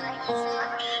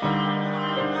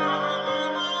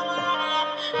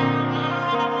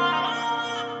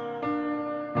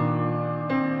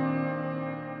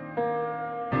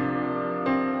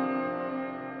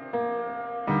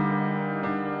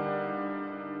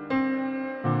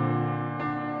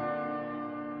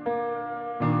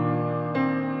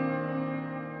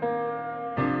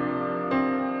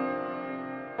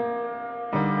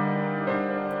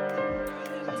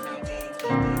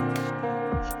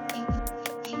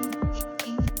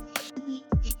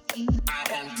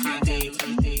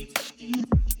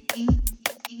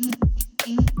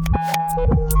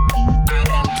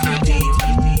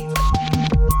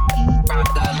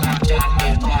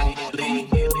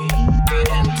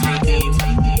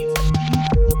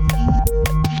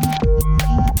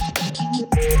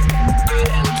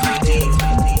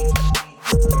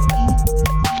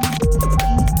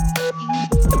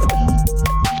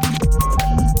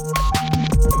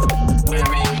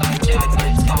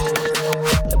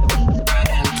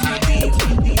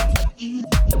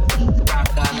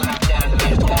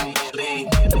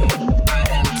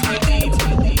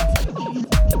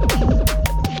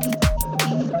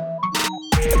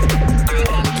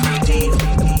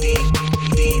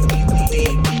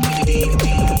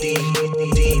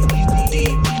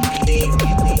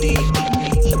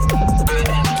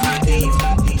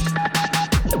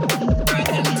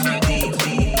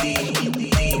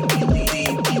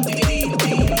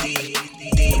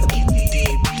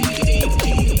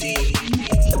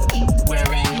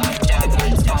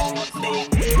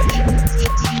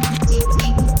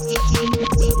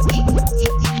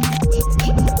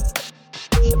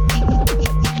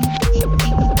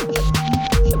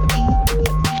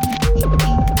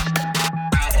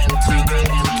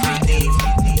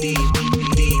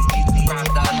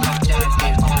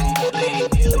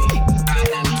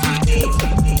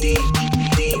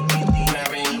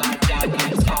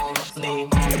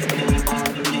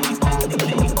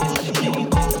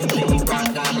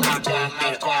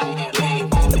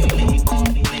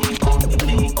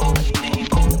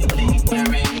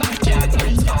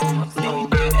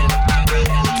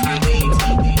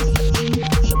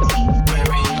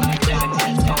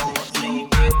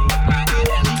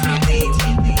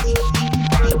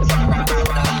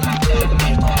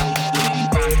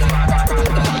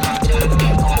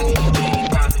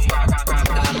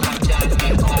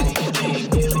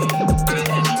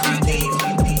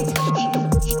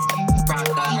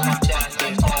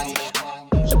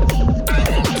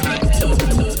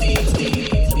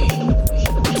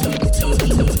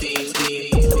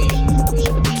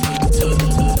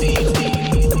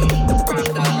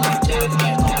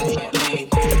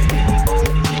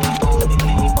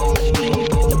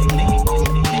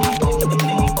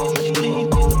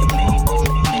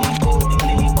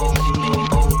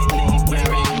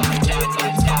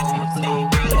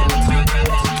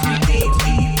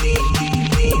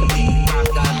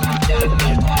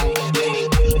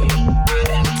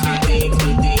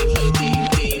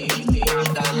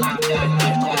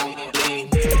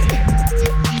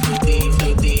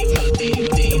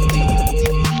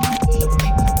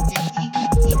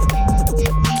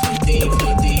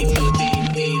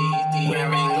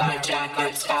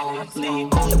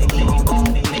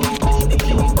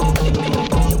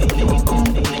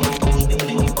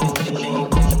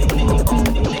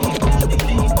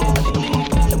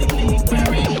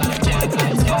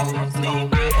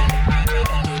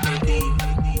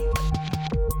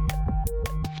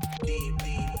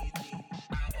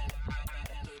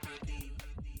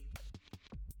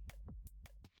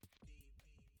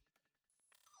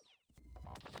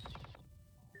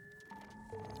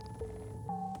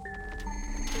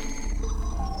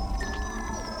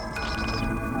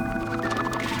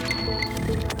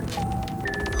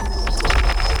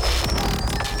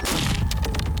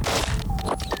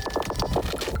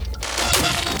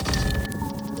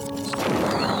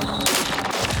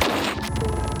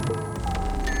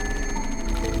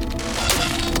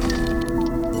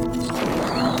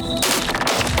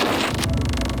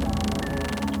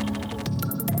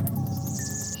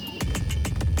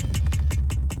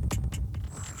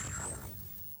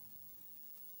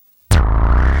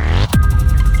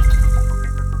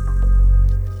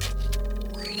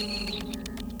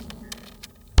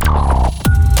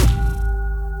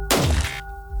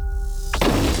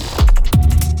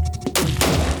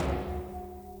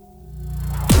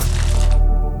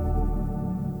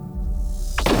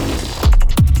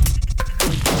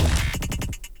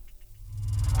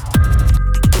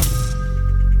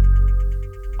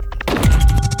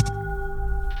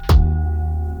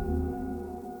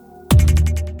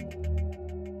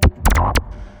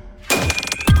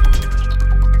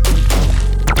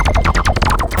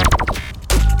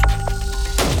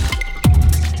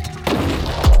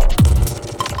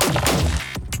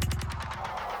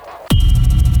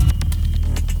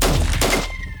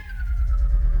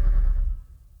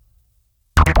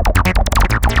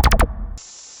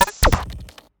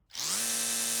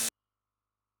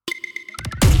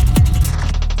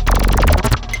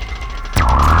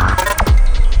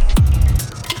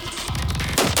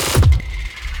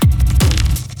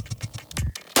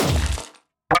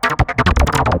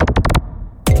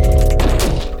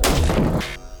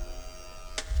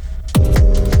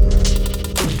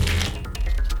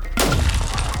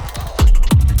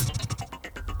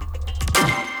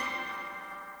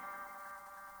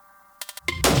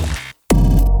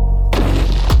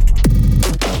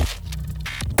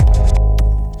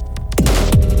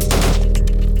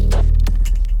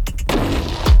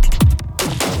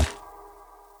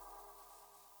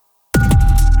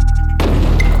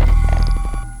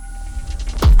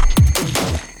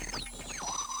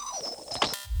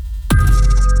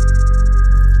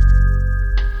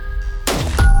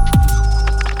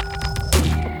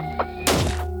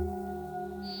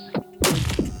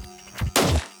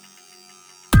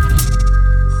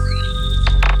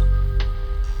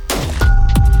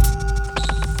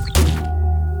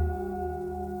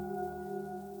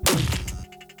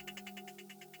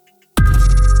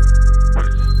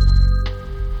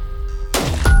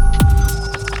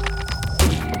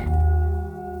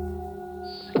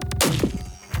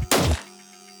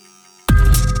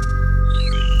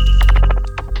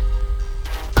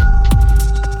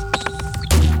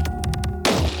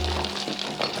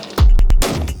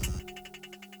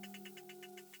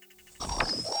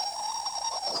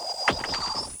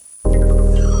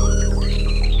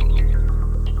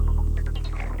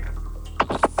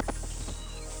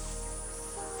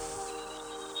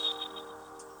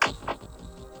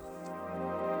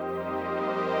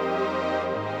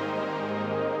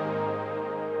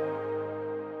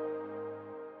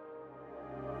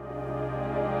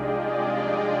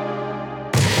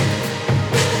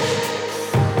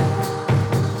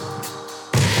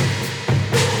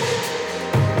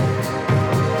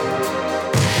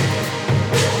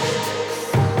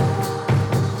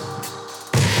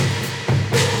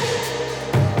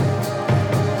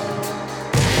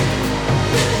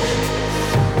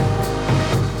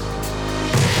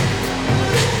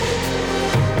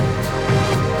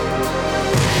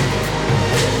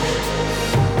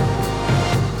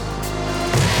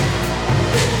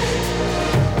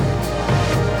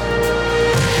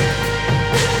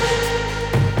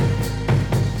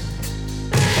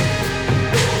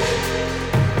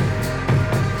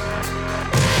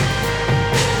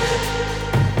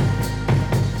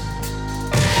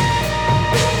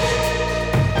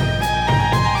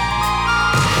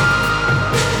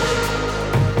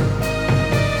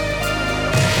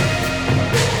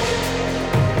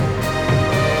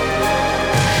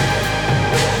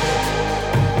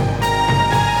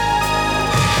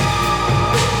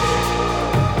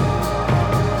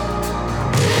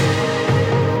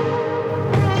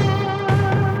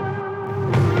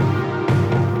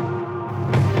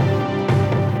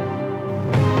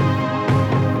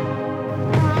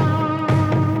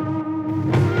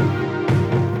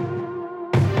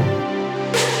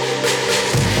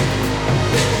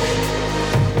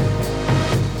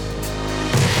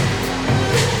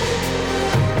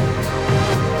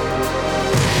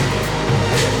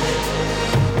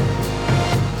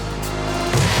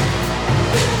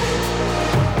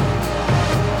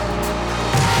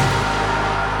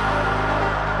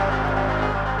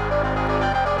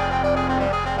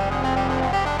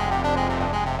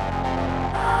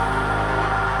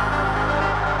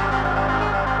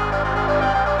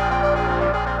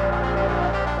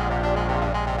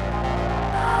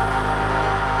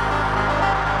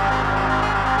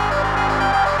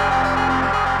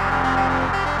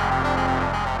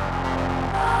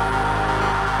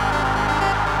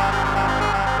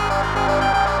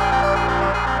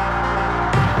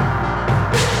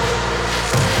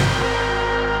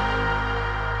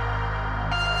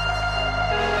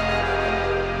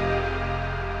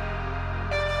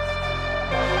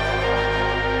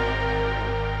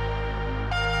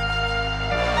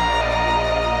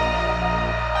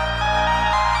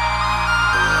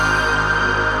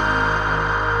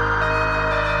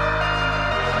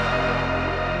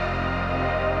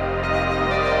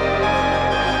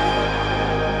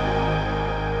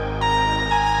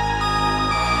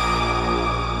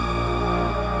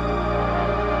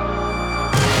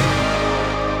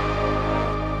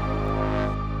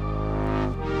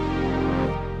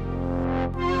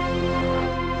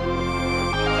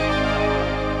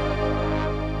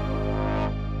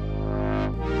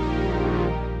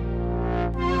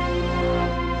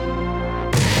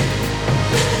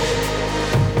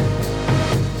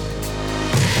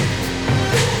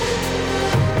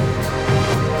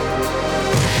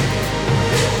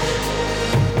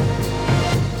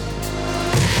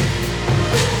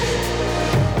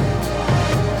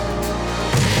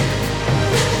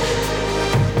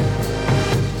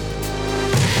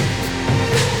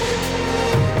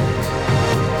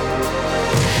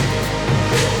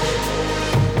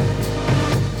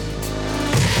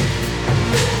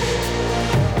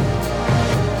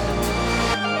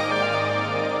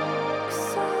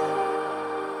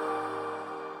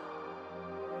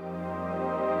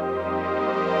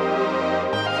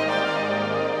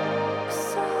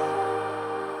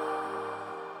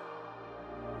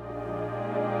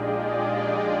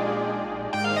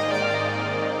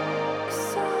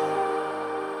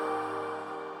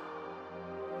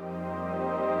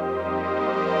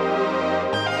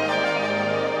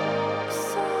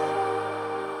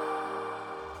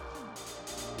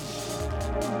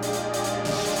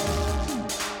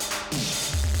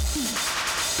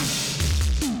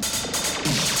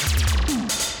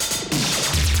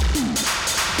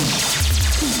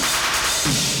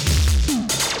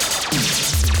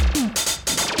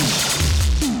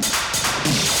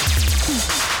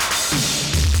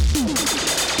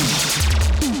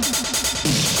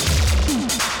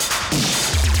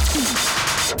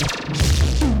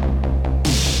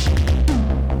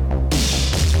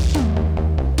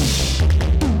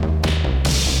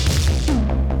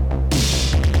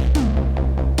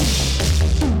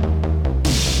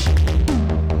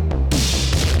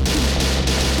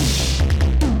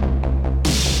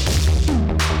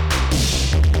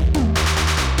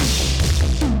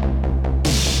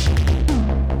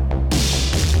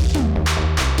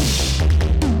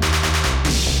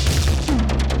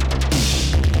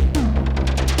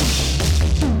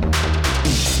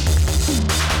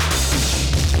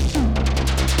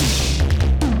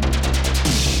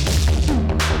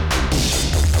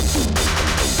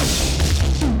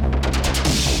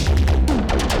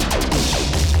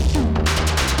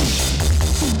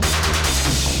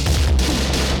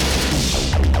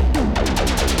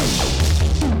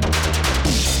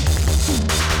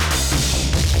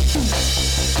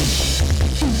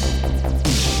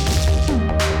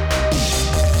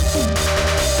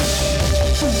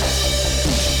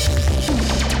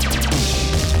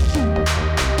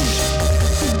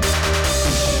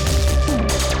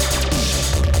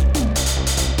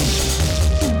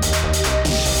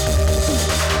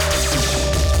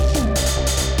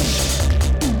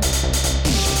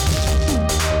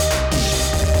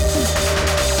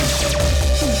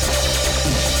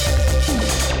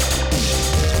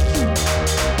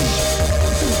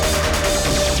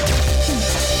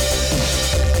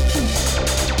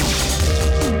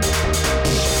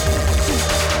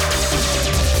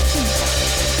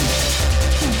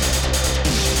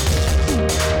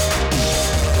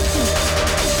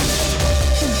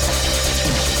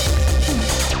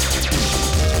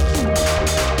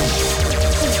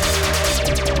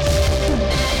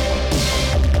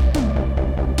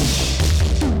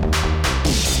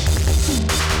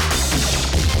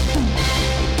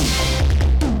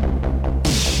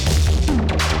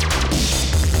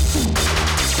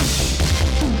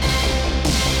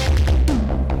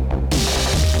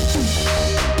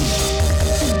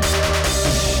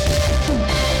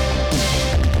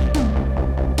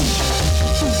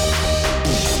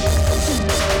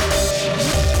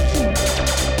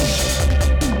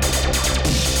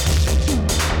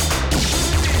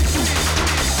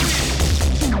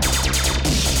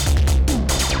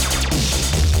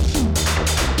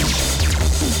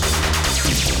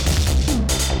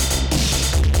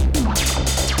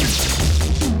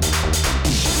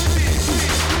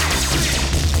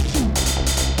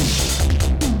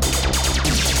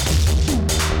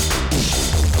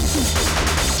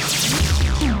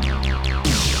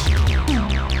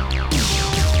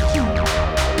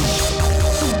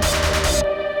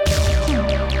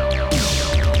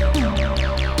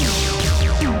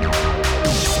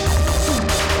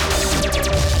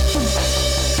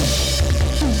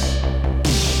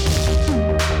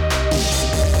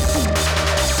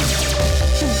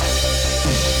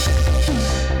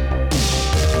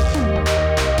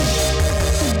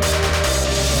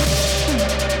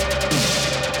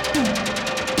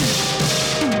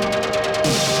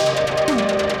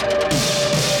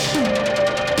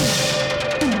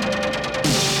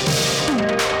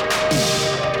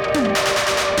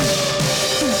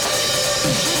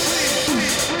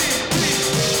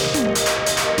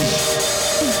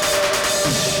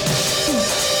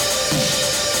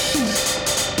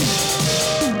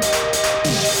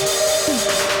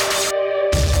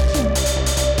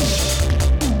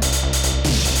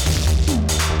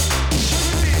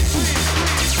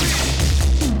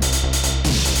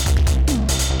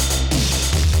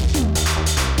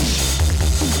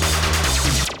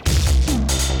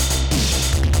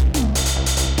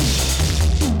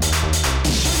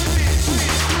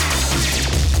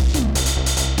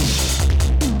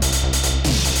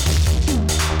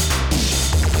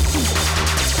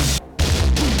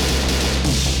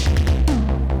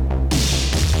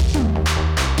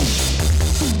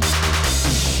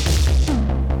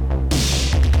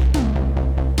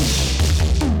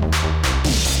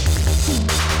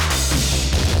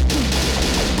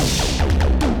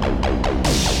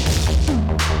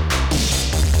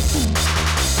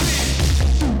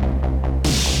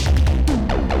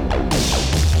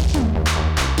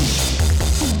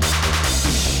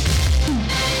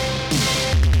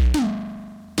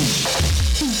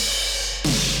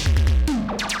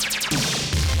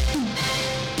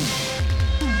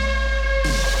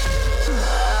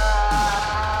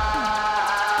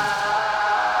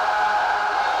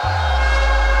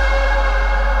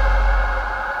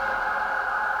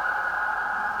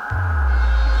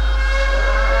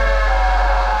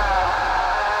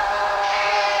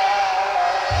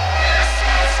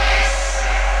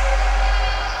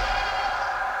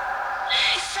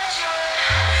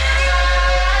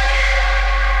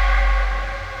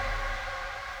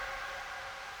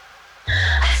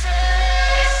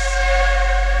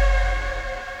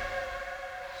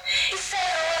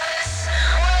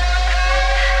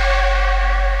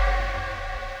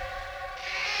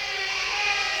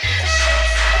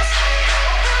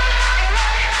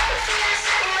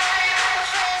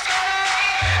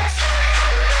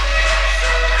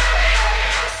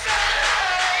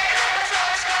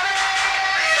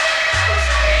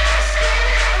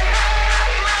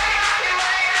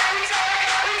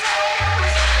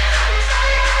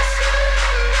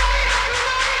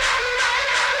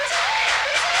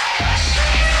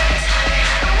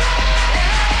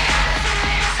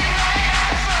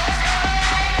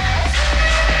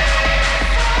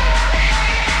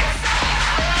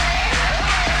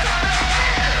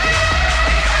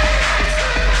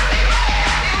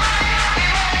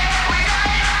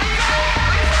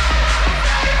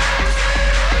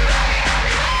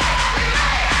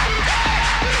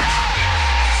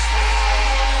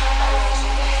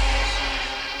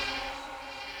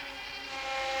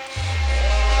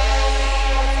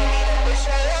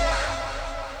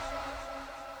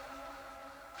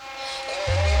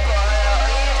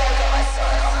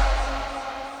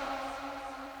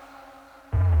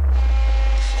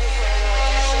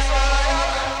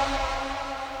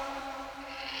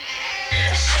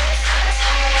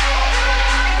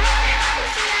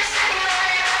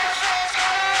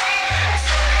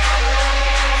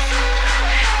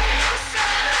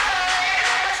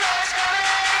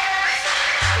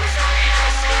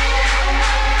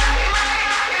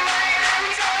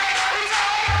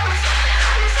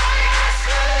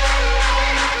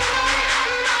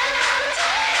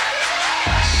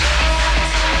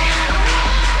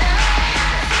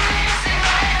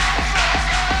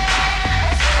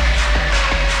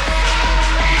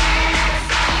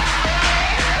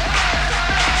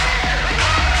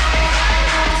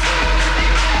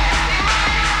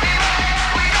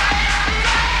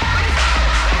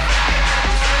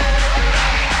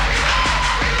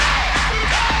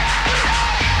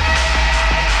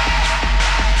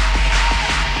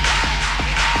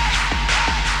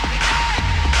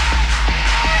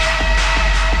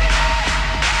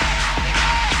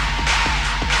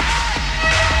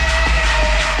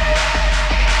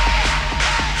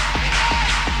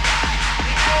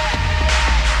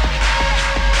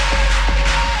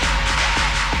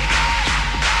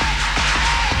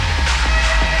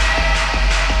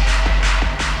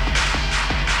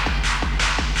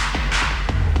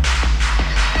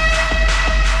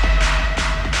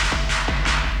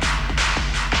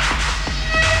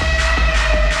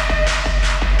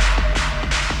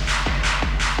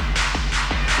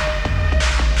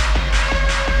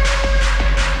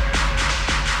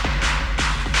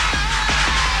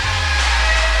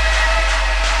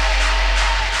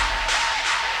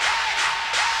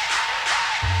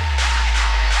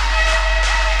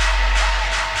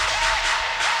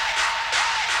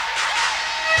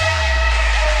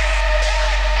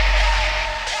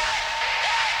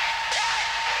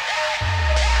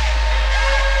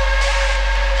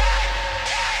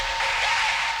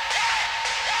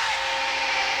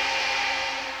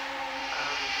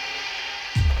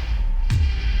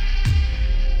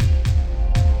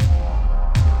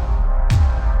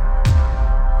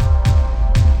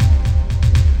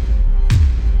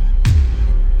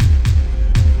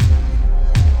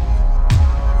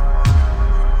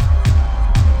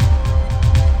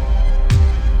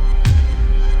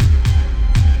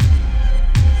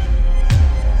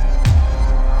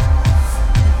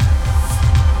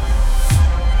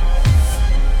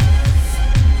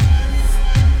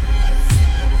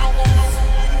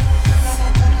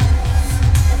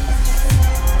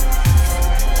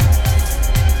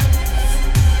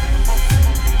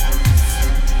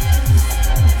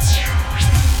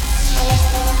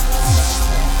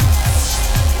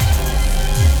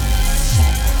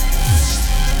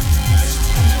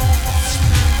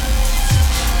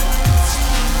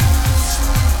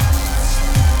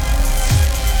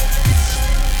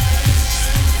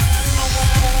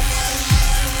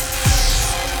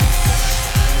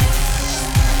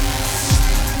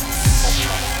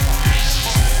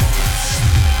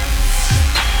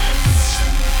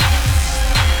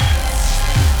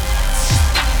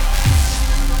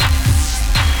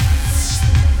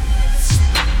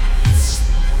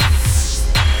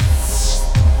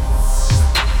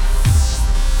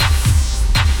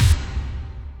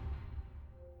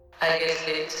 I get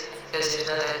lit, cause if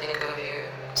not I think of you.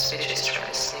 Speech is trying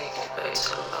to sneak, but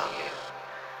it's all about you.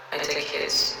 I take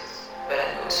hits, but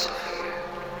I know it's all for you.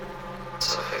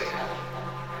 It's all for you.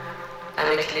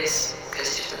 I make lists,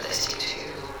 cause if not I stick to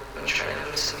you. I'm trying to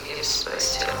lose some gifts, but it's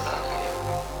still about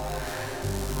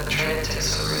you. I'm trying to take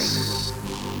some risks.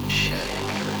 Shit, I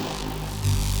ain't true.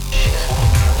 Shit, I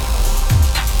ain't true.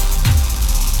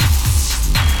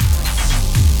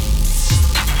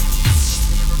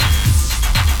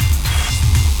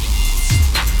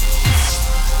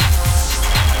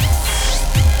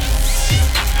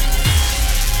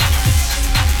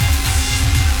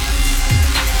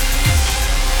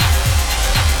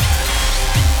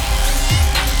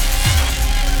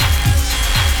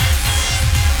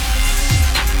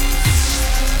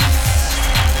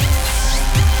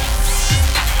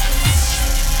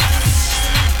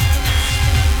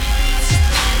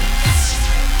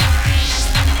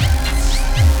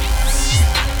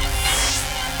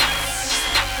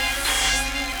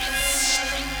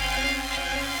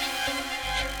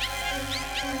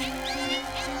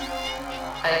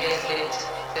 I get lit,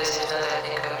 cause if not I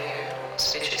think of you.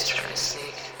 Speech is trying to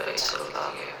sneak, but it's all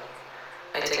about you.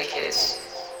 I take hits,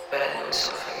 but I know it's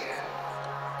all for you.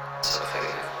 It's all for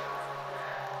you.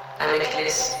 I make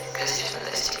lists, cause if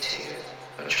not I stick to you.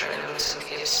 I'm trying to lose some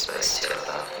gifts, but it's still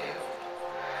about you.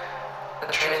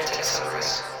 I'm trying to take some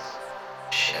risks.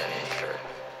 Shit, I've been through.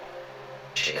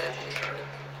 Shit, I've been through.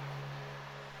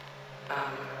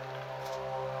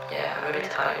 Yeah, I'm a bit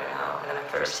tired now and I'm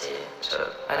thirsty,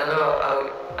 so I don't know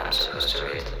how I'm supposed to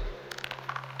read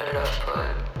a love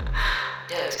poem.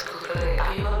 Yeah, it's cool.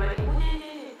 Are you already?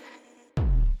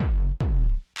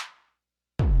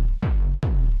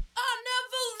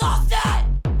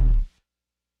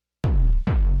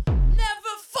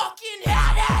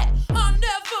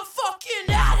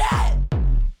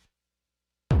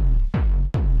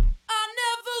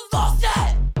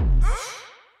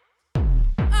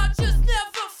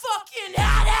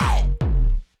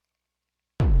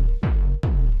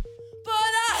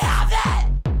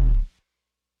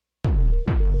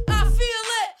 I feel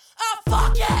it.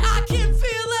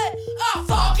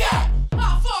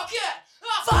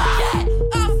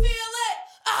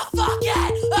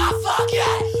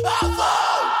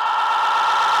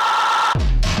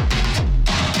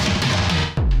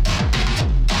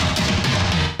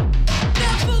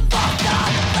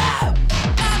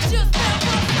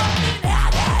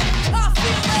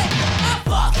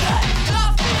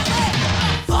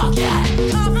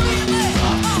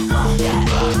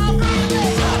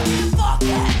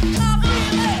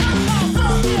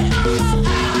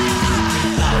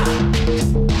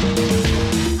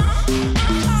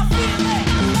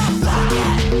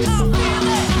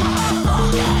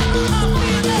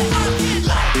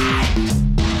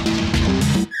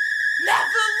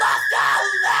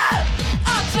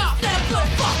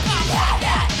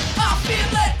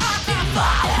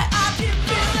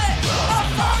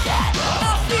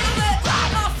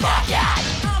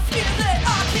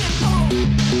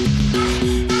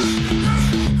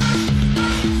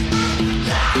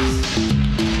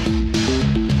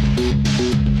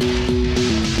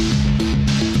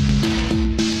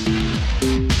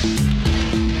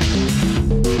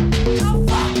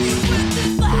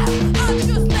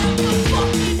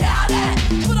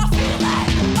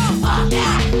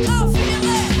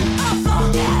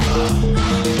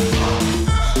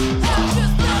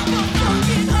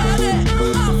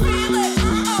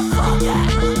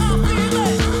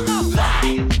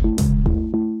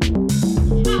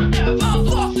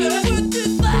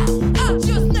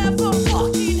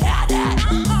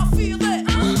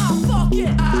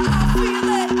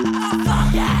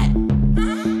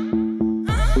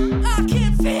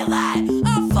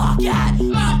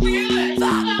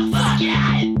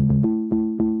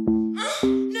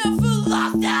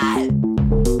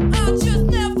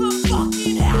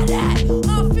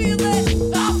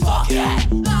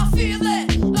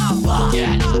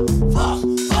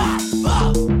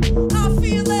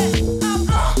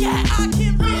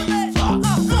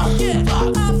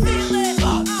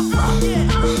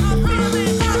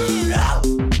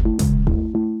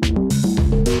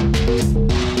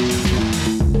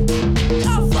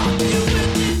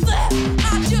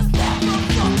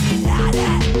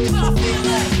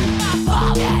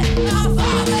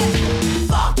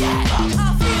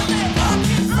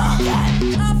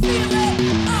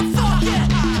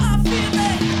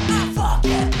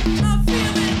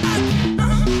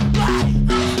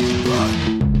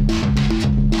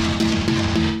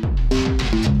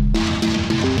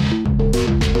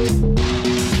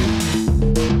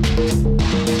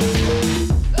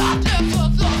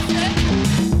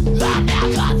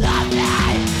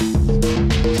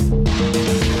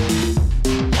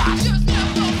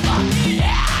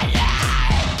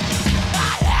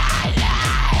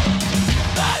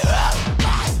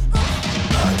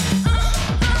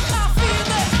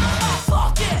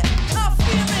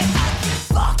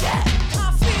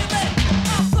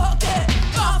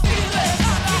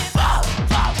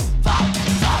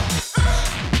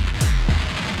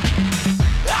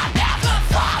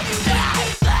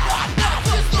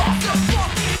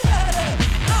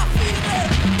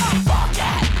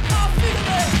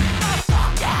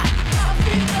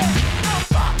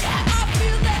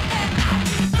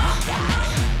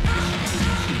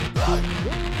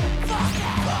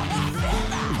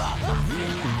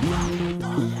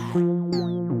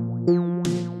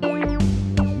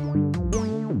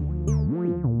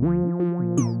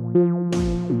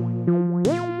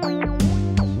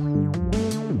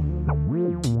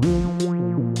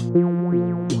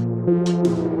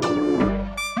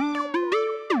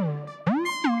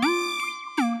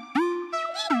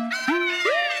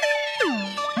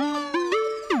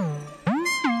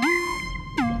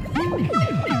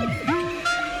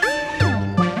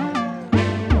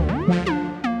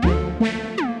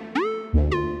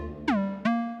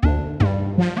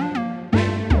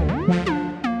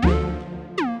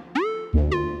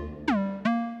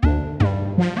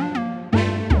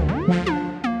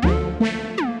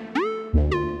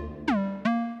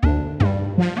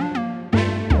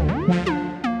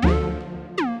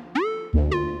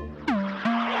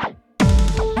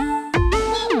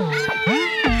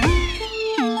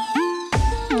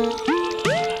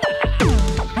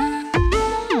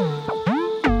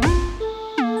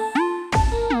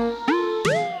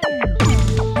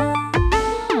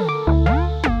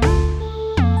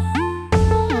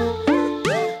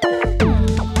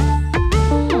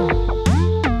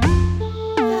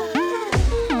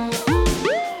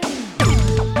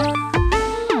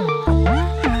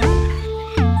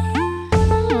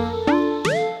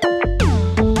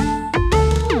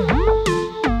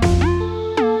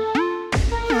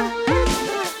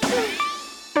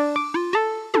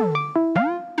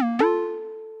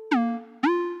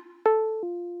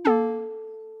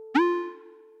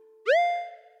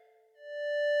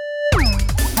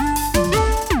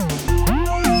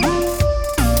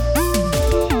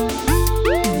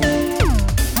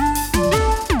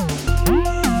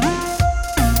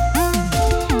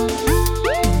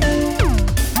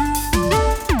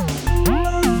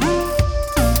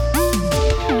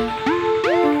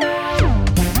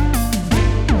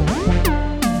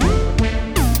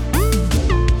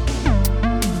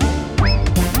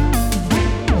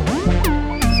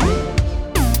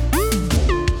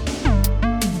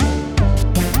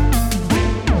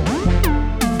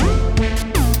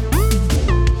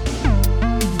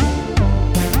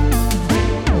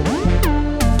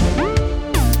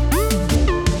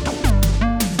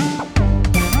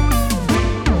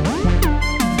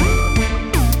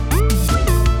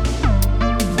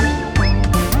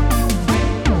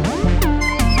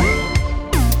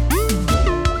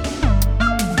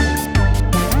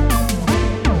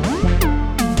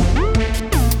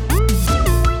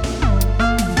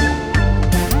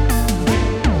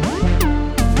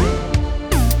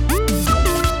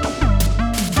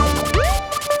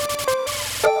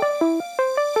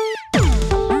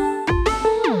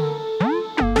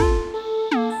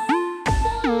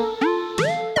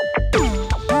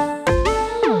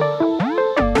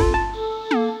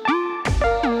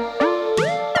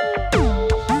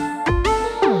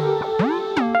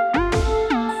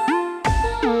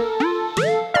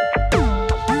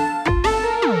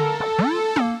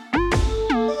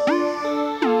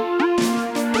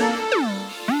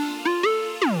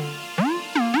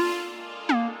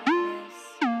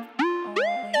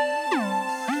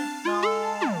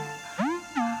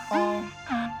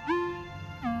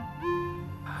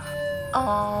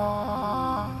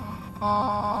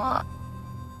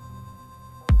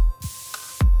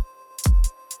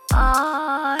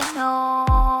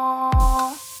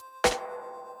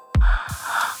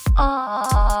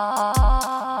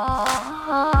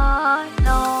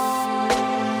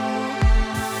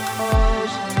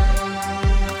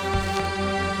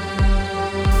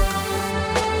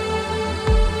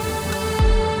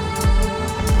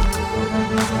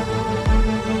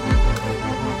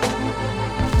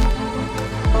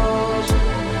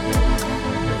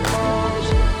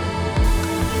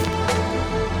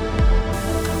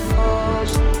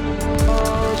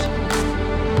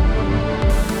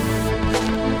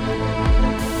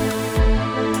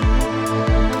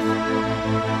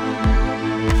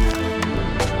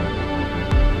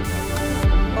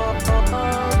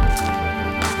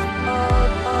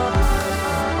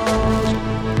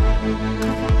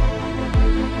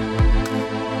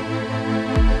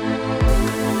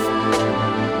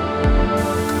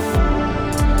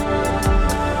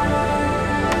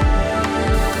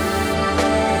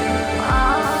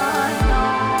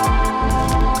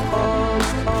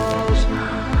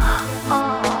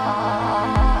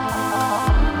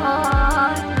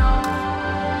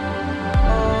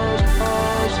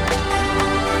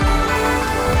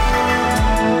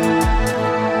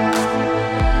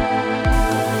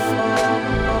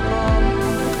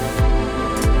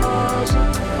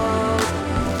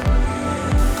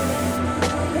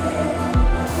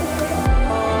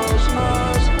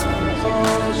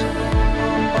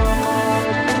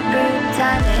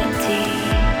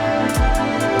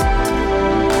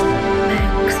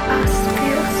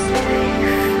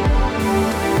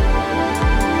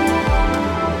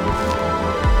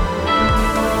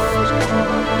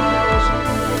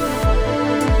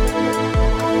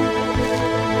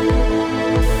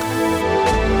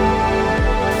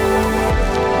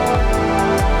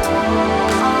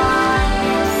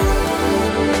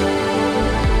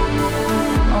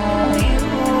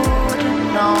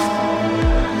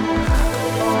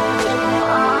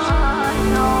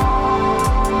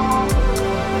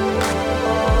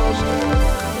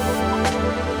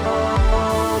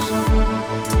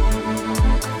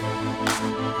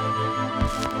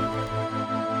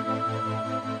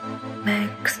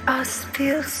 us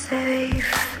feel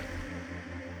safe.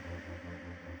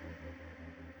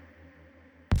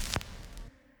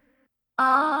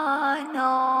 I know.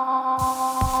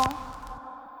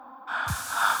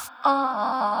 I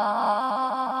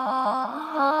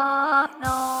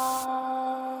know.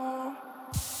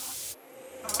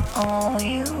 Oh,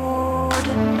 you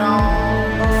wouldn't know.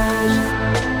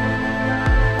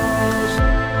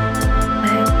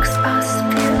 Makes us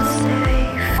feel safe.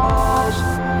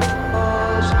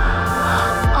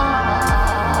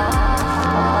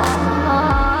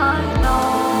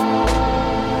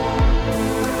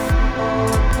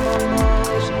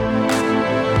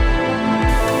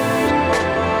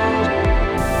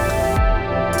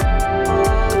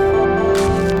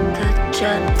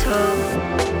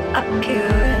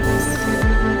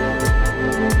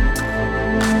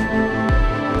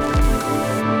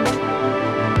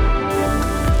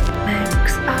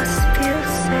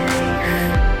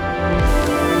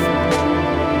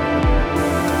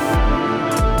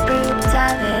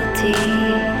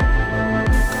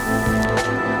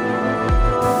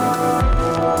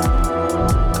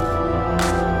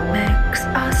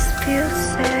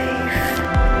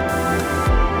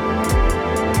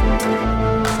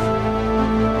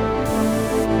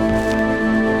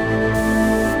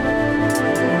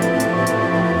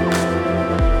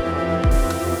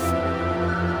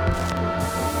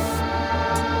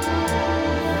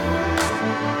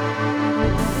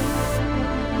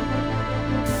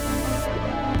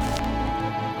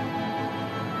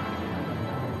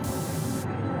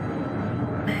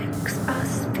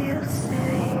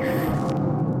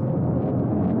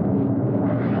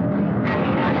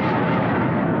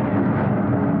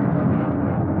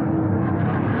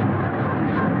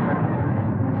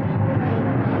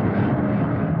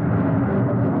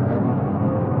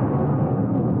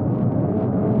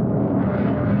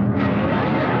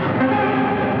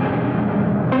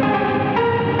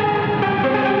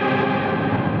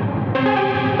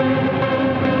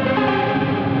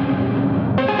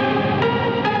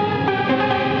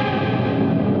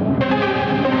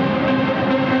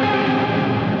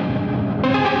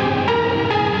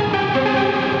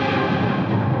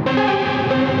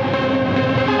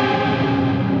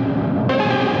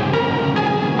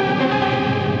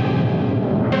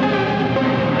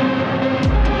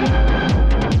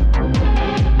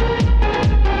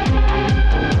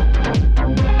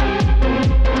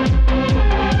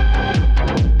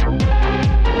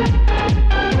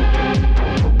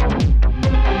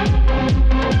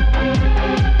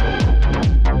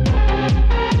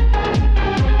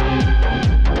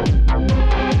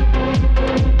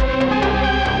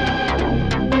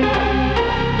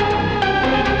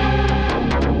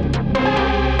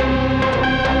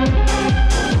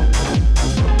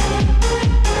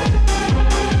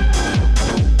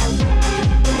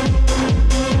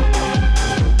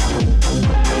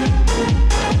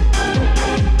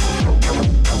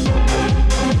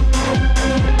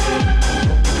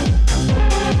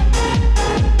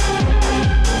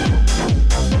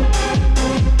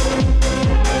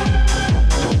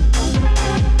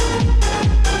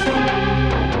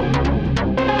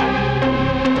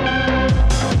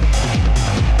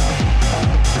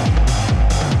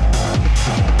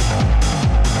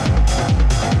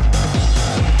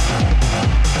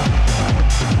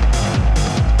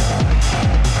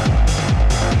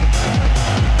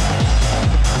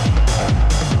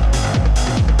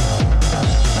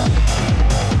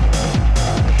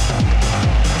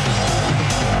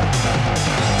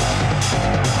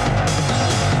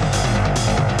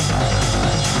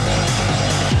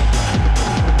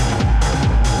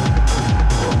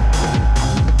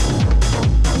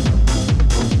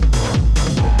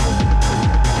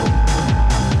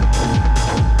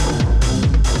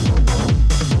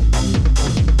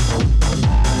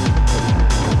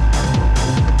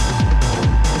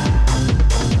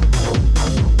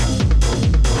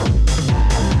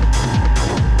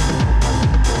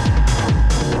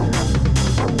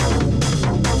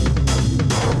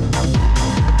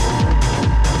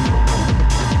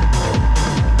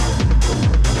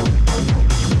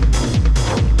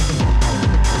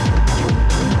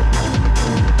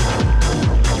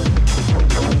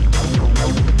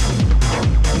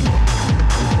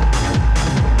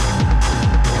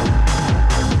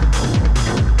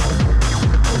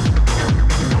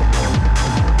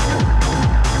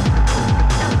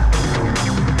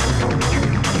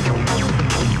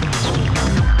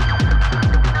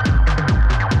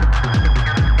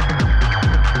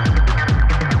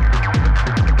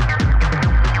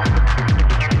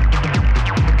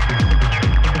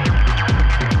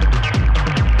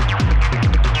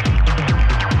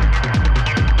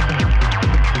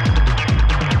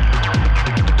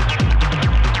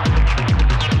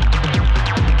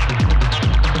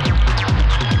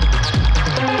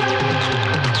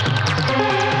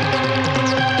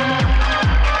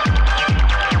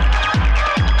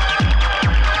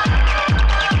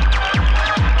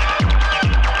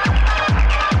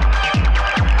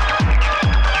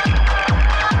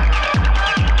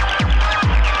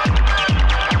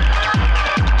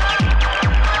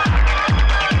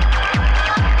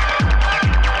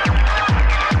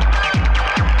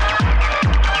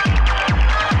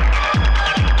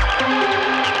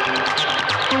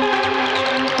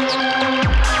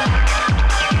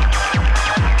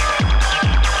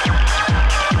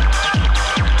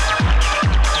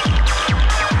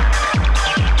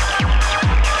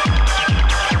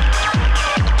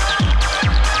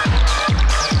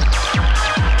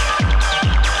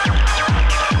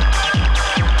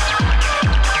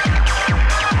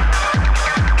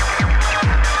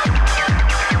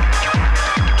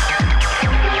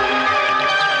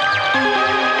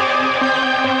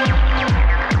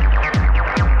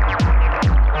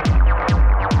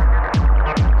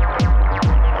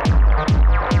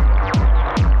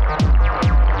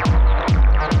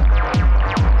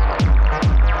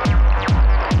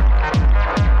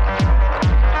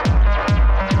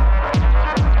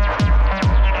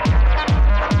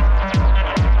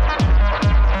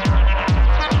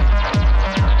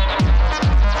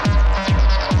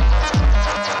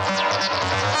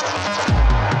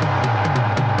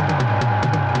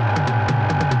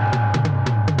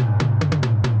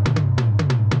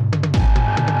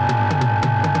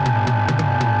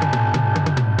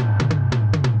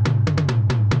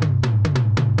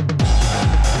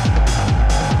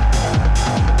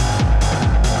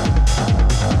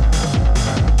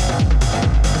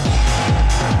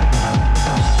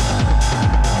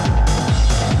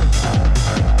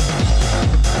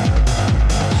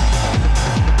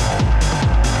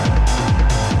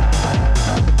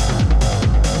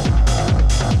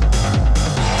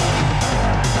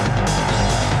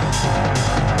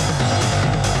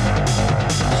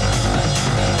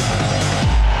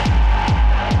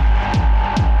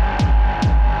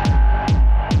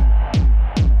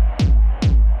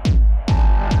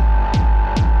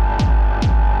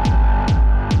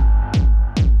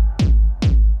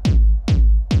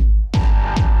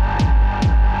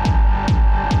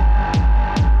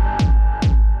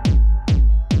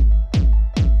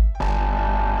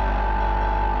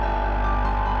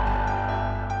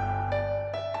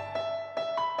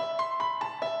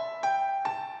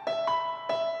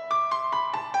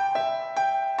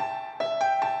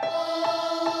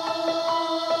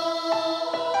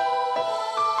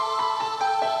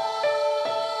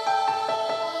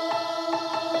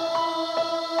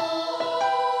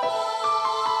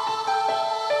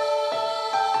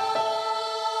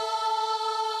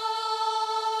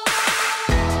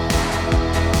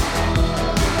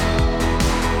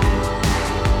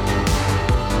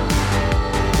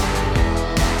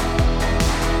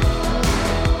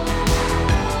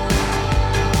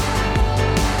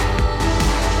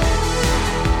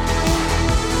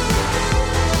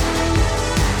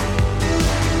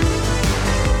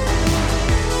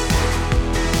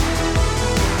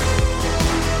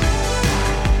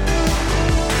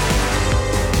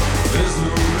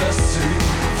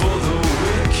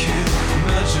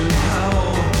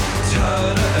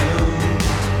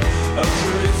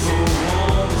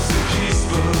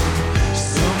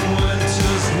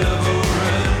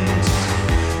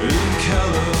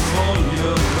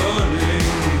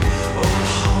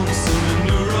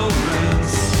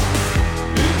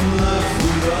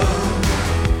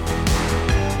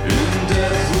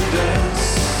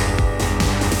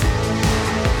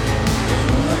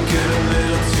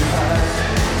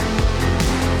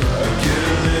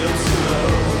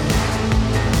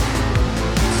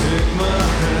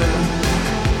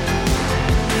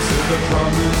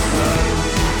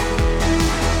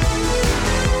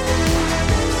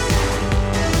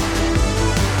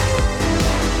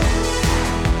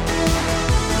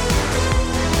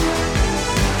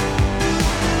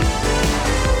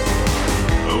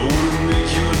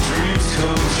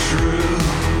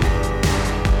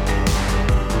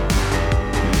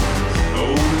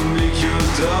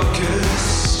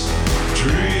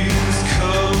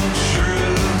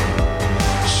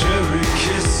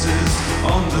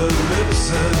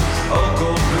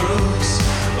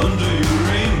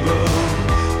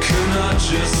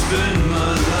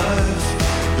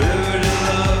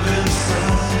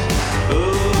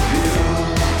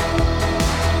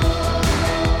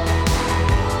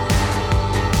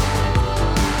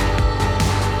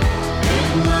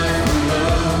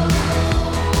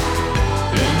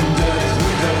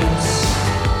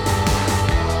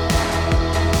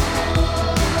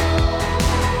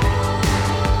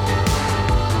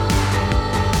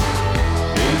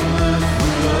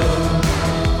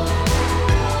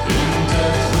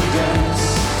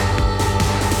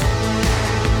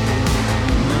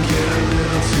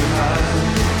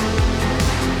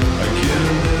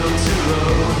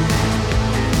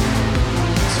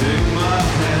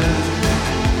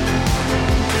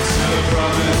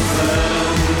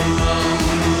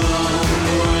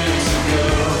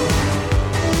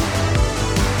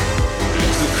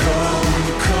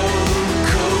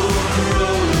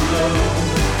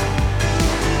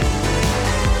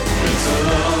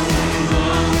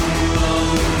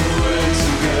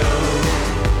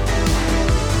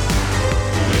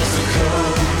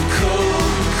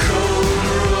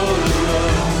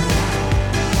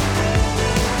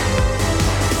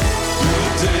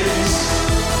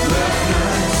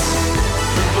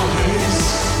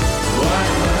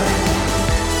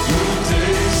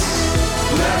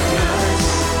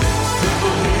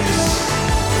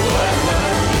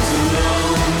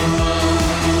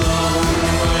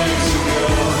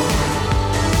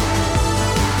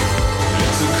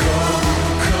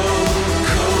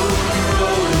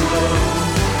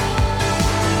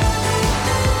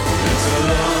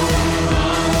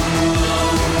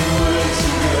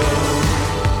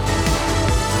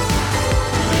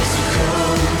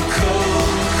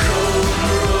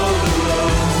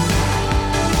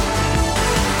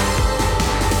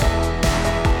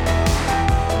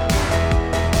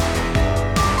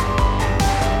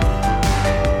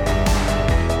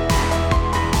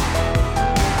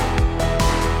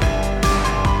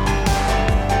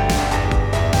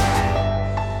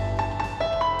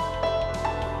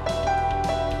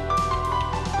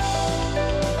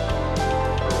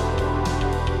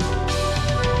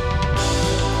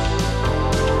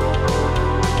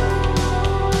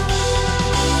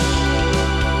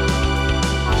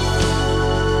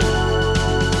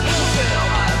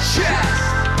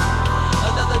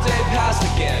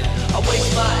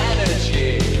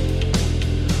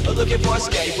 looking for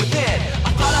escape within.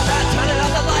 I thought about turning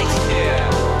out the lights here,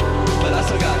 but I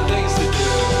still got things to do.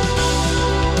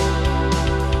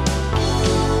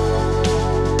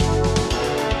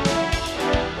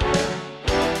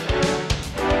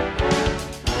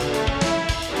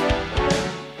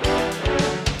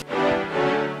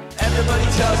 Everybody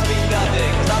tells me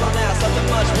nothing, cause I don't ask something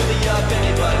much really of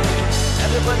anybody.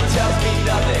 Everybody tells me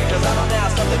nothing, cause I don't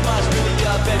ask something much really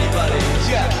of anybody.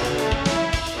 Yeah.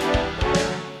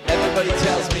 Everybody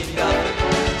tells me nothing.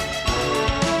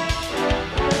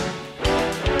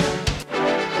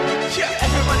 Yeah.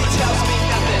 Everybody tells me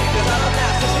nothing, cause I don't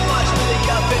ask something much really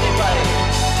of anybody.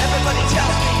 Everybody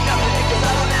tells me nothing, cause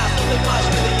I don't ask something much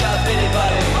really of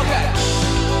anybody. Okay.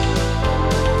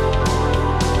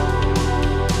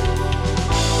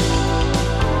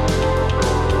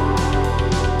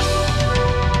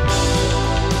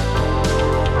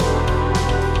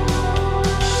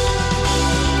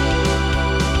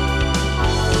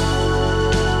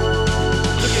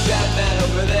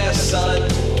 Son,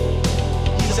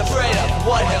 he's afraid of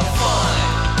what he'll find.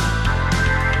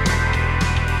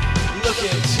 Look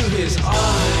into his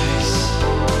eyes.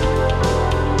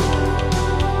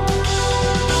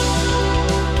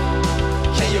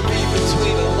 Can you read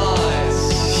between the lines?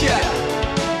 Yeah.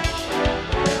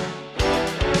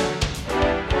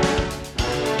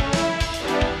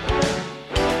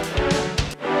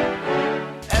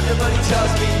 Everybody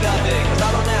tells me nothing, cause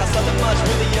I don't ask something much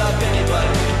really of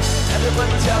anybody.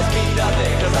 Everybody tells me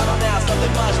nothing, cause I don't ask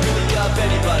something much really of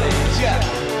anybody. Yeah.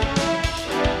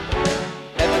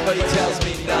 Everybody tells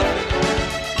me nothing.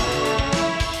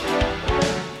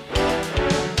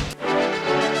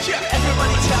 Yeah.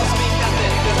 Everybody tells me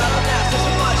nothing, cause I don't ask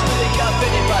something much really of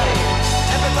anybody.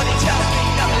 Everybody tells me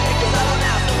nothing, cause I don't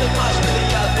ask something much really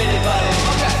of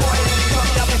anybody.